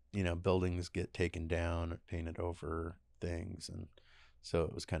buildings get taken down or painted over things, and so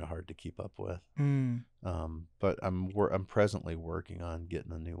it was kind of hard to keep up with. But I'm presently working on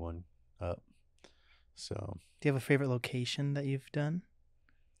getting a new one up. So, do you have a favorite location that you've done?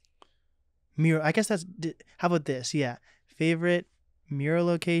 Mural. I guess that's. How about this? Yeah, favorite mural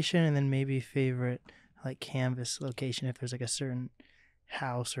location, and then maybe favorite like canvas location if there's like a certain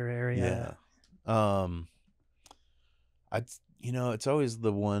house or area. Yeah. It's always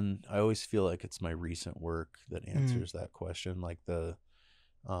the one. I always feel like it's my recent work that answers that question. Like the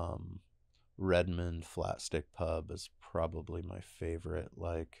Redmond Flat Stick Pub is probably my favorite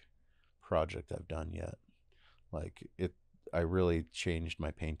like project I've done yet. Like I really changed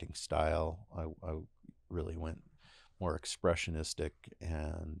my painting style. I really went more expressionistic,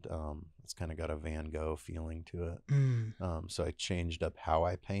 and it's kind of got a Van Gogh feeling to it. So I changed up how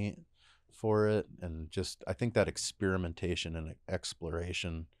I paint for it, and just I think that experimentation and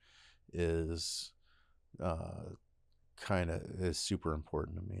exploration is is super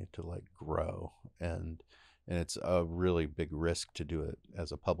important to me, to like grow, and it's a really big risk to do it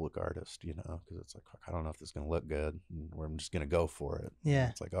as a public artist, because it's like, I don't know if this is going to look good, or I'm just going to go for it. Yeah.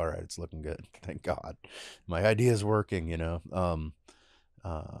 And it's like, all right, it's looking good. Thank God. My idea is working,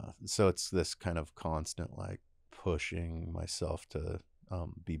 so it's this kind of constant, like, pushing myself to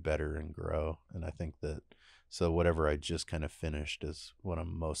be better and grow. And I think that, so whatever I just kind of finished is what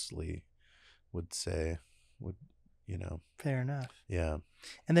I'm mostly would say Fair enough. Yeah.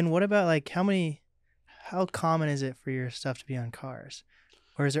 And then what about like how common is it for your stuff to be on cars?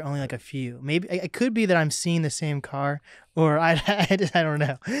 Or is there only like a few? Maybe it could be that I'm seeing the same car, or I don't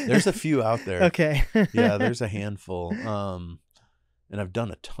know. There's a few out there. Okay. Yeah, there's a handful. And I've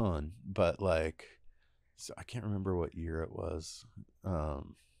done a ton, but like, so I can't remember what year it was.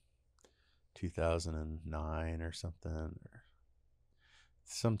 2009 or something. Or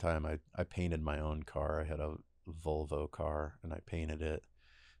sometime I painted my own car. I had a Volvo car, and I painted it,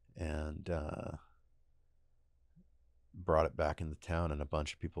 and brought it back into town, and a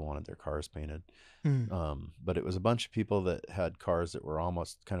bunch of people wanted their cars painted. But it was a bunch of people that had cars that were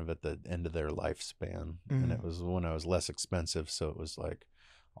almost kind of at the end of their lifespan. And it was when I was less expensive. So it was like,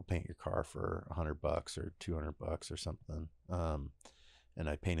 I'll paint your car for $100 or $200 or something. And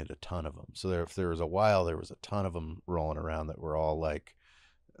I painted a ton of them. So if there was a while, there was a ton of them rolling around that were all like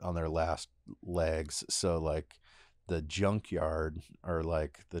on their last legs. So like the junkyard, or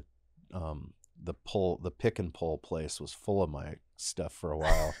like the pick and pull place was full of my stuff for a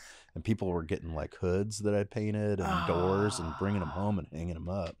while. And people were getting like hoods that I painted and doors and bringing them home and hanging them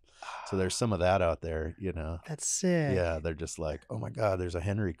up. So there's some of that out there, That's sick. Yeah, they're just like, oh my God, there's a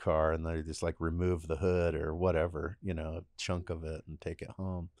Henry car, and they just like remove the hood or whatever, a chunk of it, and take it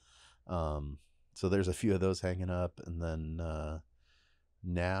home. So there's a few of those hanging up. And then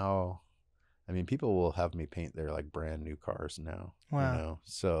now, I mean, people will have me paint their like brand new cars now. Wow.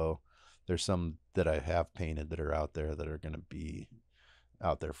 So there's some that I have painted that are out there that are going to be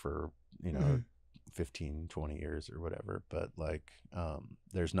out there for 15, 20 years or whatever, but like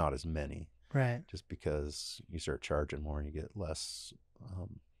there's not as many, right? Just because you start charging more and you get less,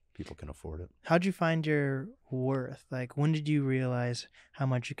 people can afford it. How'd you find your worth? Like, when did you realize how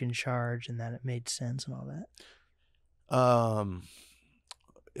much you can charge and that it made sense and all that? Um,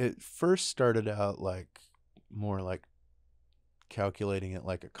 it first started out like more like calculating it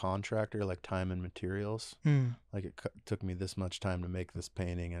like a contractor, like time and materials. Mm, Like it took me this much time to make this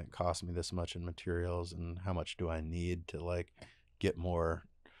painting, and it cost me this much in materials, and how much do I need to like get more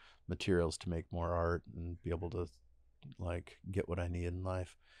materials to make more art and be able to like get what I need in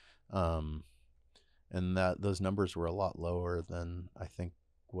life. Um, and that those numbers were a lot lower than I think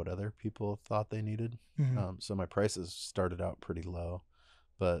what other people thought they needed. mm, So my prices started out pretty low,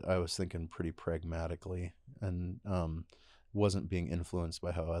 but I was thinking pretty pragmatically, and wasn't being influenced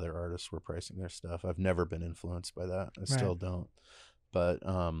by how other artists were pricing their stuff. I've never been influenced by that. I right. still don't. But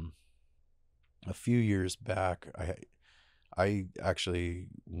a few years back, I actually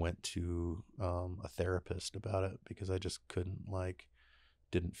went to a therapist about it because I just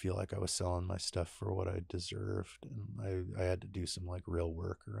didn't feel like I was selling my stuff for what I deserved, and I had to do some like real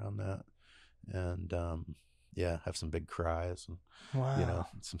work around that, and yeah, have some big cries, and Wow.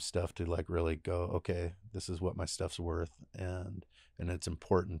 some stuff to like really go, okay, this is what my stuff's worth, and it's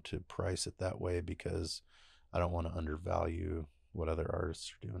important to price it that way because I don't want to undervalue what other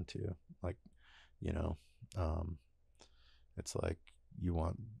artists are doing too. Like, you know, um, it's like you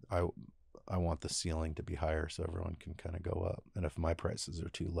want I want the ceiling to be higher so everyone can kind of go up. And if my prices are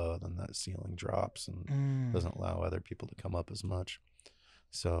too low, then that ceiling drops and Mm, doesn't allow other people to come up as much.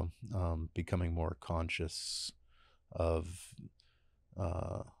 So becoming more conscious of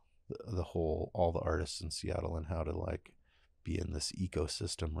the whole, all the artists in Seattle, and how to like be in this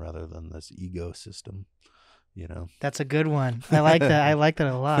ecosystem rather than this ego system, you know? that's a good one. I like that. I like that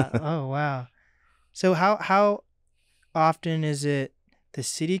a lot. Oh, wow. So how often is it the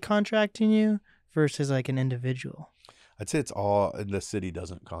city contracting you versus like an individual? I'd say it's all, the city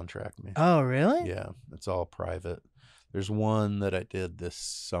doesn't contract me. Oh, really? Yeah, it's all private. There's one that I did this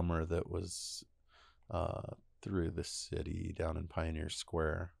summer that was through the city down in Pioneer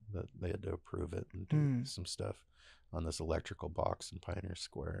Square, that they had to approve it and do Mm, some stuff on this electrical box in Pioneer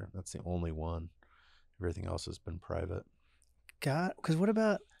Square. That's the only one. Everything else has been private. God, because what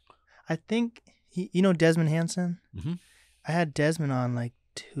about? I think you know Desmond Hansen. Mm-hmm. I had Desmond on like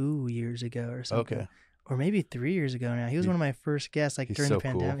 2 years ago or something, Okay. or maybe 3 years ago now. He was one of my first guests, like He's during so the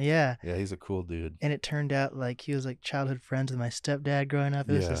pandemic. cool. Yeah, Yeah, he's a cool dude. and it turned out like he was like childhood friends with my stepdad growing up.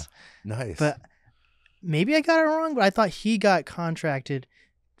 It was Yeah. just, Nice. but maybe I got it wrong. But I thought he got contracted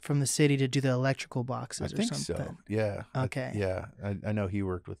from the city to do the electrical boxes I or think something. so. Yeah. Okay. Yeah. I know he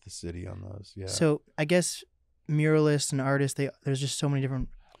worked with the city on those. Yeah. So I guess muralists and artists, there's just so many different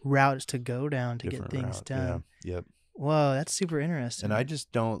routes to go down to Different get things route. done. Yeah. Yep. Whoa, that's super interesting. And I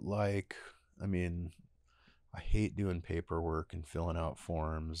just don't like, I mean, I hate doing paperwork and filling out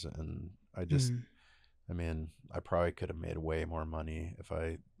forms. And I just, Mm, I mean, I probably could have made way more money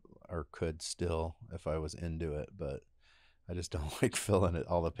or could still, if I was into it. But I just don't like filling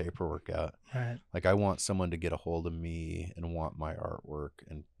all the paperwork out. right. Like, I want someone to get a hold of me and want my artwork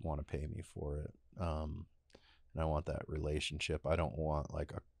and want to pay me for it. And I want that relationship. I don't want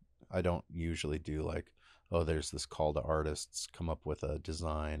like I don't usually do like, oh, there's this call to artists, come up with a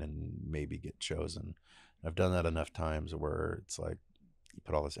design and maybe get chosen. I've done that enough times where it's like you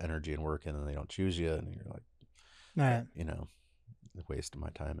put all this energy and work in and they don't choose you, and you're like, Right. a waste of my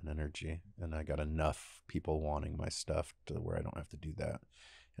time and energy. And I got enough people wanting my stuff to where I don't have to do that.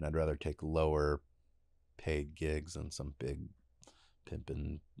 And I'd rather take lower paid gigs than some big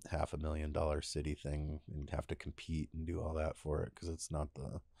pimping $500,000 city thing and have to compete and do all that for it, because it's not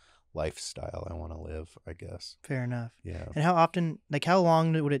the lifestyle I want to live, I guess. Fair enough. Yeah. And how often, like, how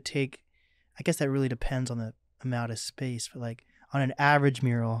long would it take? I guess that really depends on the amount of space, but like on an average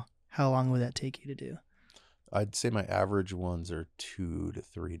mural, how long would that take you to do? I'd say my average ones are 2 to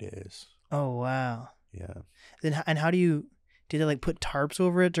 3 days. Oh, wow. Yeah. Then, and how do they like put tarps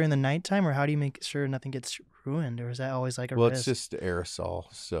over it during the nighttime, or how do you make sure nothing gets ruined, or is that always like a Well, risk? it's just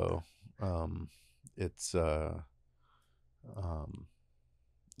aerosol, so it's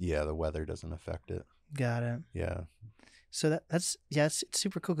yeah, the weather doesn't affect it. Got it. Yeah. So that's it's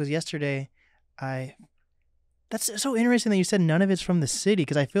super cool because yesterday that's so interesting that you said none of it's from the city,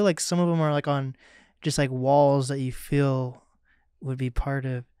 because I feel like some of them are like on just like walls that you feel would be part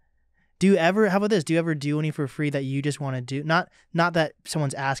of. How about this? Do you ever do any for free that you just want to do? Not that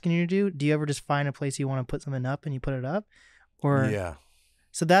someone's asking you to do. Do you ever just find a place you want to put something up and you put it up? Or Yeah.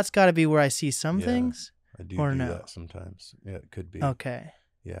 So that's got to be where I see some Yeah. things. I do Or do no? that sometimes. Yeah, it could be. Okay.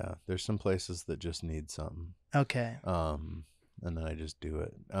 Yeah. There's some places that just need something. Okay. And then I just do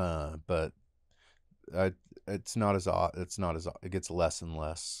it. But it's not as it gets less and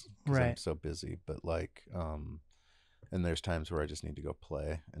less because I'm Right. so busy. But like, And there's times where I just need to go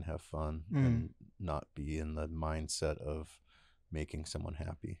play and have fun and not be in the mindset of making someone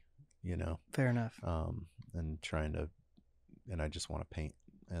happy, you know? Fair enough. And I just want to paint.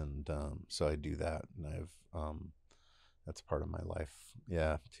 And so I do that. And that's part of my life.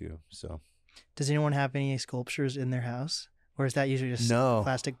 Yeah, too. So. Does anyone have any sculptures in their house? Or is that usually just No.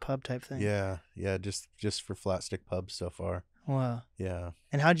 plastic pub type thing? Yeah. Just for flat stick pubs so far. Wow. Yeah.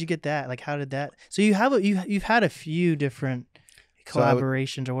 And how'd you get that? Like, how did that? So you've had a few different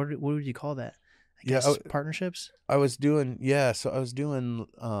collaborations, or what would you call that? I guess partnerships. I was doing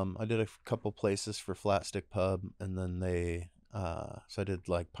I did a couple places for Flat Stick Pub, and then so I did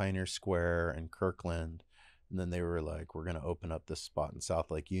like Pioneer Square and Kirkland, and then they were like, we're gonna open up this spot in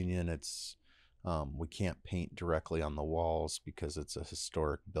South Lake Union. It's we can't paint directly on the walls because it's a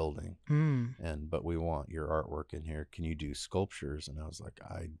historic building, but we want your artwork in here. Can you do sculptures? And I was like,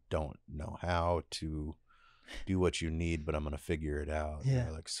 I don't know how to do what you need, but I'm going to figure it out. Yeah. And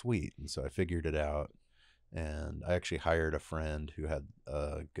they're like, sweet. And so I figured it out, and I actually hired a friend who had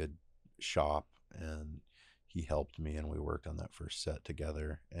a good shop, and he helped me, and we worked on that first set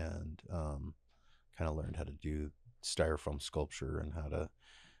together, and kind of learned how to do styrofoam sculpture and how to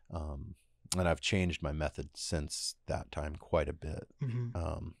and I've changed my method since that time quite a bit.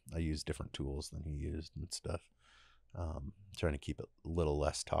 I use different tools than he used and stuff. Trying to keep it a little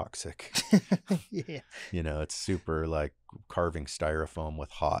less toxic. Yeah. You know, it's super like carving styrofoam with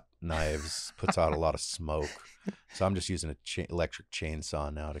hot knives puts out a lot of smoke. So I'm just using a electric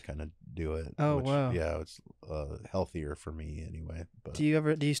chainsaw now to kind of do it. Oh, wow. Yeah, it's healthier for me anyway. But do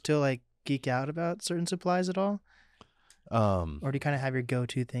you still like geek out about certain supplies at all? Or do you kind of have your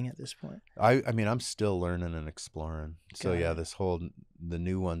go-to thing at this point? I mean, I'm still learning and exploring. So yeah, the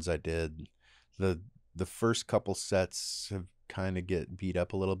new ones I did, the first couple sets have kind of get beat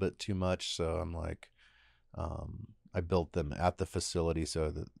up a little bit too much. So I'm like, I built them at the facility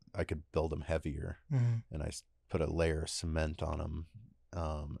so that I could build them heavier. And I put a layer of cement on them,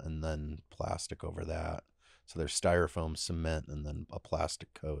 and then plastic over that. So they're styrofoam, cement, and then a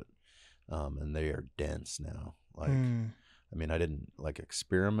plastic coat. And they are dense now. Like, I mean, I didn't like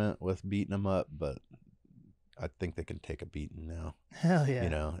experiment with beating them up, but I think they can take a beating now. Hell yeah. You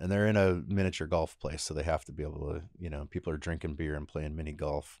know, and they're in a miniature golf place, so they have to be able to, you know, people are drinking beer and playing mini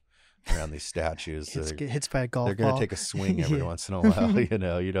golf around these statues. So get hits by a golf ball. They're going to take a swing every once in a while, you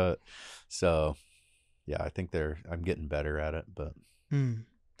know. So yeah, I think I'm getting better at it, but. And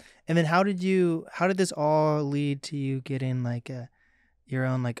then how did this all lead to you getting like your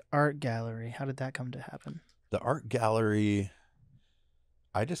own like art gallery? How did that come to happen? The art gallery,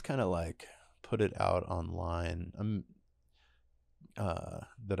 I just kind of like put it out online.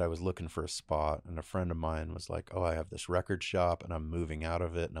 That I was looking for a spot, and a friend of mine was like, oh, I have this record shop and I'm moving out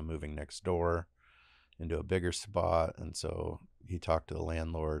of it, and I'm moving next door into a bigger spot. And so he talked to the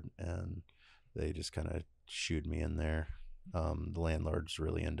landlord, and they just kind of shooed me in there. The landlord's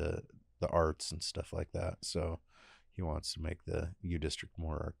really into the arts and stuff like that, so he wants to make the U District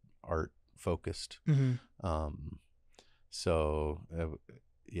more art focused. So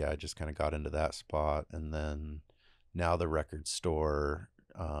I just kind of got into that spot, and then now the record store,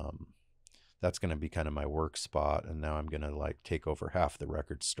 that's going to be kind of my work spot, and now I'm going to like take over half the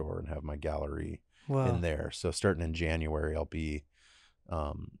record store and have my gallery in there. So starting in January, it'll be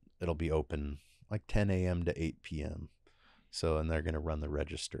open like 10 a.m. to 8 p.m. So, and they're going to run the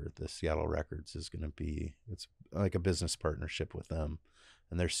register. The Seattle Records is going to be, it's like a business partnership with them,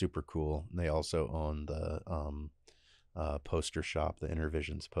 and they're super cool. And they also own the poster shop, the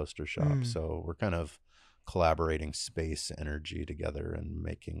Intervisions poster shop. So we're kind of collaborating space energy together and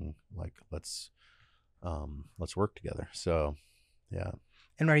making like, let's work together. So, yeah.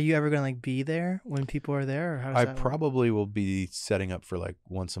 And are you ever going to like be there when people are there, or how does that work? Probably will be setting up for like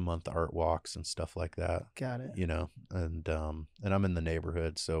once a month art walks and stuff like that. Got it. You know, and I'm in the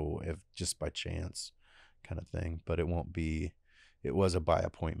neighborhood, so if just by chance kind of thing, but it was a by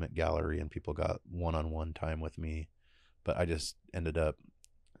appointment gallery, and people got one-on-one time with me, but I just ended up,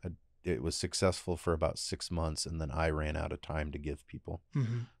 it was successful for about 6 months, and then I ran out of time to give people.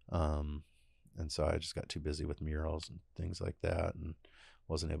 And so I just got too busy with murals and things like that, and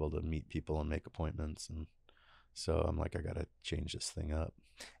wasn't able to meet people and make appointments. And so I'm like, I got to change this thing up.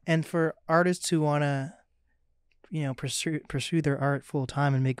 And for artists who want to, you know, pursue their art full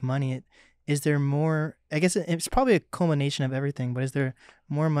time and make money, is there more, I guess it's probably a culmination of everything, but is there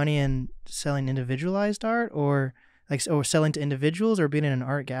more money in selling individualized art, or selling to individuals, or being in an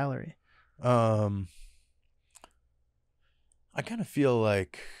art gallery? I kind of feel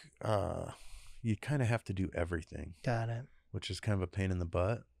like you kind of have to do everything. Got it. Which is kind of a pain in the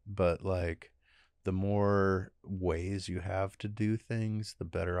butt, but like the more ways you have to do things, the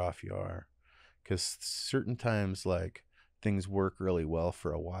better off you are. Because certain times, like, things work really well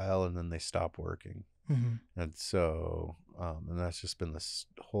for a while and then they stop working. And so, and that's just been this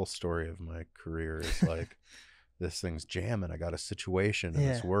whole story of my career is like, this thing's jamming. I got a situation and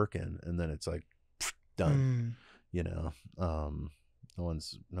it's working. And then it's like, done, you know, no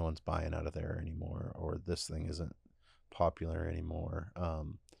one's buying out of there anymore, or this thing isn't popular anymore.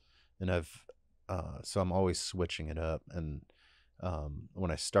 And so I'm always switching it up. And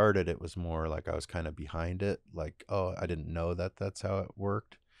when I started, it was more like I was kind of behind it. Like, oh, I didn't know that that's how it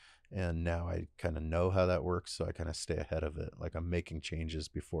worked. And now I kind of know how that works. So I kind of stay ahead of it. Like I'm making changes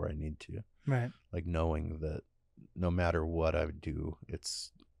before I need to. Right. Like knowing that no matter what I do,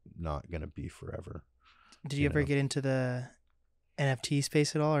 it's not going to be forever. Did you ever get into the NFT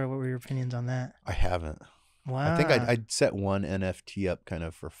space at all, or what were your opinions on that? I haven't. Wow. I think I'd set one NFT up kind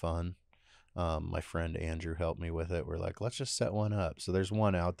of for fun. My friend Andrew helped me with it. We're like, let's just set one up. So there's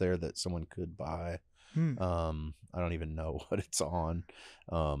one out there that someone could buy. I don't even know what it's on.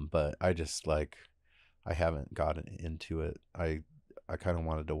 But I just like, I haven't gotten into it. I kind of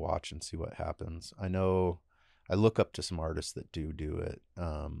wanted to watch and see what happens. I know I look up to some artists that do it,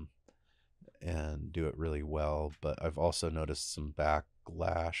 and do it really well, but I've also noticed some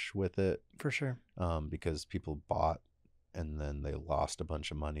backlash with it. For sure. Because people bought and then they lost a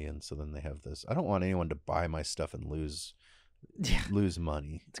bunch of money, and so then they have this. I don't want anyone to buy my stuff and lose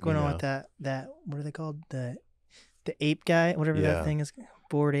money. What's going on with that what are they called? The ape guy, whatever that thing is,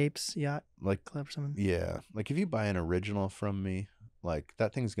 Bored Apes Yacht Club or something. Yeah, like if you buy an original from me, like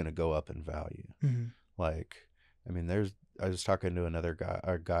that thing's gonna go up in value. Like, I mean, I was talking to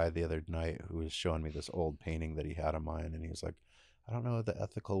a guy the other night who was showing me this old painting that he had of mine, and he was like, I don't know the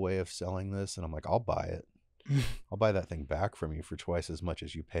ethical way of selling this. And I'm like, I'll buy it. I'll buy that thing back from you for twice as much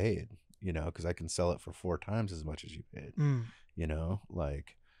as you paid, you know, because I can sell it for 4 times as much as you paid, you know,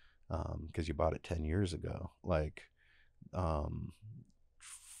 like, because you bought it 10 years ago. Like,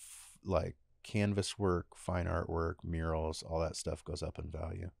 like canvas work, fine artwork, murals, all that stuff goes up in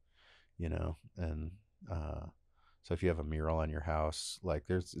value, you know, and so if you have a mural on your house, like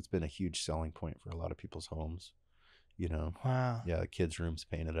it's been a huge selling point for a lot of people's homes, you know. Wow. Yeah, the kids' rooms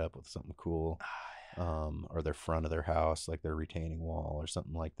painted up with something cool. Or their front of their house, like their retaining wall or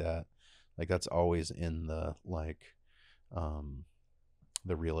something like that. Like that's always in the like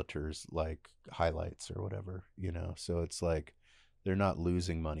the realtors like highlights or whatever, you know. So it's like they're not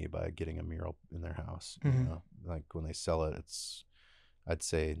losing money by getting a mural in their house, you know. Like when they sell it, it's, I'd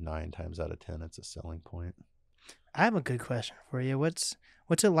say 9 times out of 10 it's a selling point. I have a good question for you. What's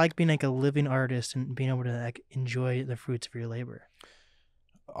it like being like a living artist and being able to like enjoy the fruits of your labor?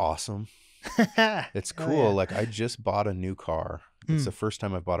 Awesome. It's cool. Yeah. Like I just bought a new car. It's the first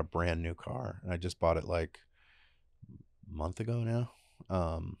time I've bought a brand new car, and I just bought it like a month ago now.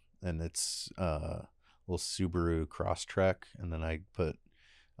 And it's a little Subaru Crosstrek, and then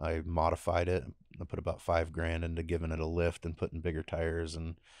I modified it. I put about $5,000 into giving it a lift and putting bigger tires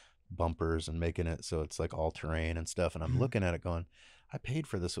and bumpers and making it so it's like all terrain and stuff. And I'm looking at it going, I paid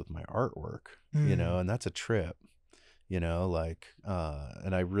for this with my artwork, you know, and that's a trip. You know, like,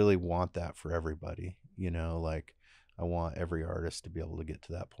 and I really want that for everybody, you know, like I want every artist to be able to get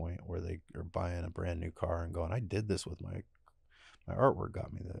to that point where they are buying a brand new car and going, I did this with my artwork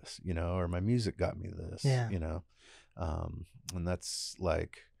got me this, you know, or my music got me this, you know, and that's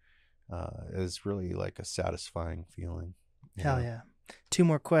like, is really like a satisfying feeling. Hell yeah. 2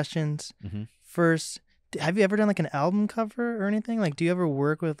 more questions. First, have you ever done like an album cover or anything? Like, do you ever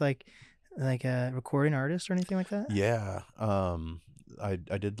work with like a recording artist or anything like that? Yeah.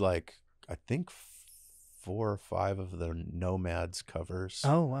 I did like, I think 4 or 5 of the Nomads covers.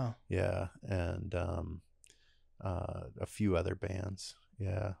 Oh, wow. Yeah. And, a few other bands.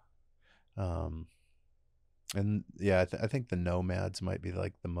 Yeah. And yeah, I think the Nomads might be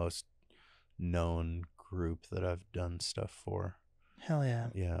like the most known group that I've done stuff for. Hell yeah.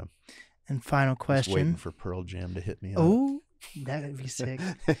 Yeah. And final question. Just waiting for Pearl Jam to hit me up. Oh, that would be sick.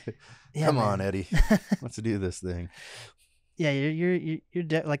 Yeah, Come on, Eddie. Let's do this thing. Yeah, you're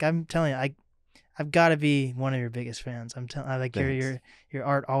like I'm telling you, I've got to be one of your biggest fans. I'm telling, like your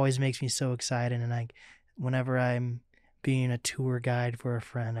art always makes me so excited, and like whenever I'm being a tour guide for a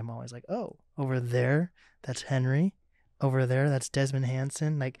friend, I'm always like, oh, over there, that's Henry. Over there, that's Desmond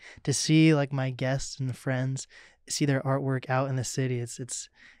Hansen. Like to see like my guests and friends see their artwork out in the city, it's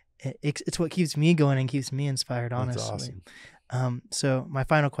what keeps me going and keeps me inspired, honestly. That's awesome. So my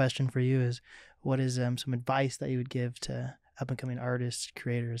final question for you is, what is some advice that you would give to up-and-coming artists,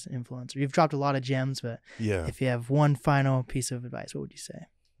 creators, influencers? You've dropped a lot of gems, but if you have one final piece of advice, what would you say?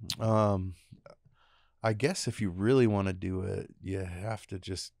 I guess if you really want to do it, you have to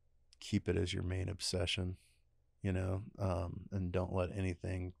just keep it as your main obsession, and don't let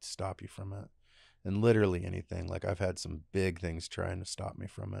anything stop you from it. And literally anything. Like, I've had some big things trying to stop me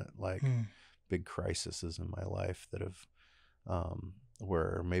from it, like big crises in my life that have,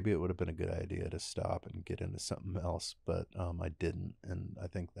 where maybe it would have been a good idea to stop and get into something else, but I didn't. And I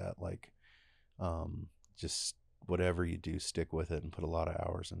think that, like, just whatever you do, stick with it and put a lot of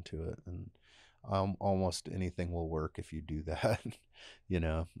hours into it. And almost anything will work if you do that.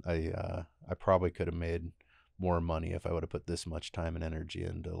 I probably could have made more money if I would have put this much time and energy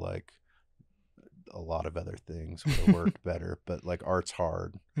into, like, a lot of other things would have worked better, but like art's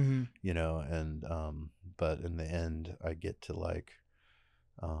hard, and but in the end I get to, like,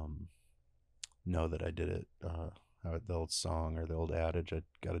 know that I did it, the old song or the old adage, I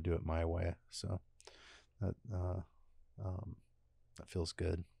got to do it my way. So that feels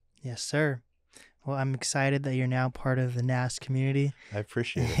good. Yes, sir. Well, I'm excited that you're now part of the NAST community. I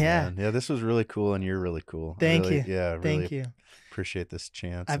appreciate it, man. Yeah, this was really cool, and you're really cool. Thank you. Yeah, really thank you. Appreciate this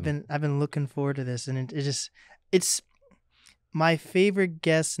chance. I've been looking forward to this, and it's my favorite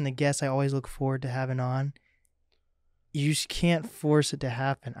guest, and the guest I always look forward to having on. You can't force it to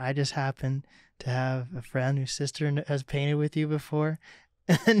happen. I just happen to have a friend whose sister has painted with you before.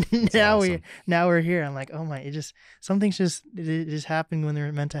 And now awesome. we're here. I'm like, oh my, something's just happened when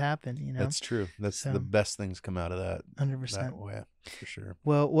they're meant to happen, That's true. That's the best things come out of that. 100%. That way, for sure.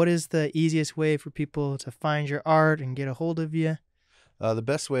 Well, what is the easiest way for people to find your art and get a hold of you? The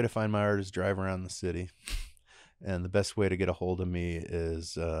best way to find my art is drive around the city. And the best way to get a hold of me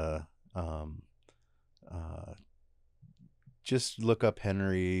is just look up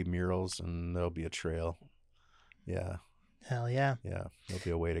Henry Murals and there'll be a trail. Yeah. Hell yeah. Yeah. There'll be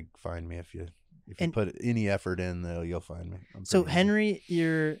a way to find me if you put any effort in, you'll find me. So Henry,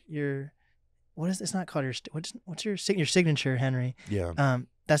 your what is, it's not called what's your signature, Henry? Yeah.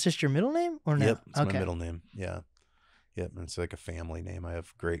 That's just your middle name or no? Yep. It's my middle name. Yeah. Yep. And it's like a family name. I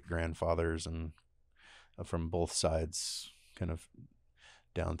have great grandfathers and from both sides, kind of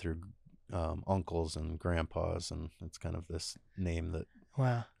down through uncles and grandpas, and it's kind of this name that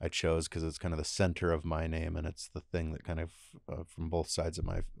I chose because it's kind of the center of my name, and it's the thing that kind of from both sides of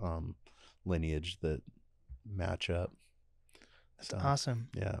my lineage that match up. That's awesome.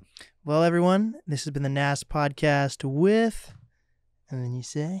 Yeah. Well, everyone, this has been the NAST Podcast with, and then you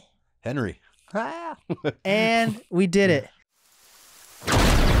say Henry. And we did it.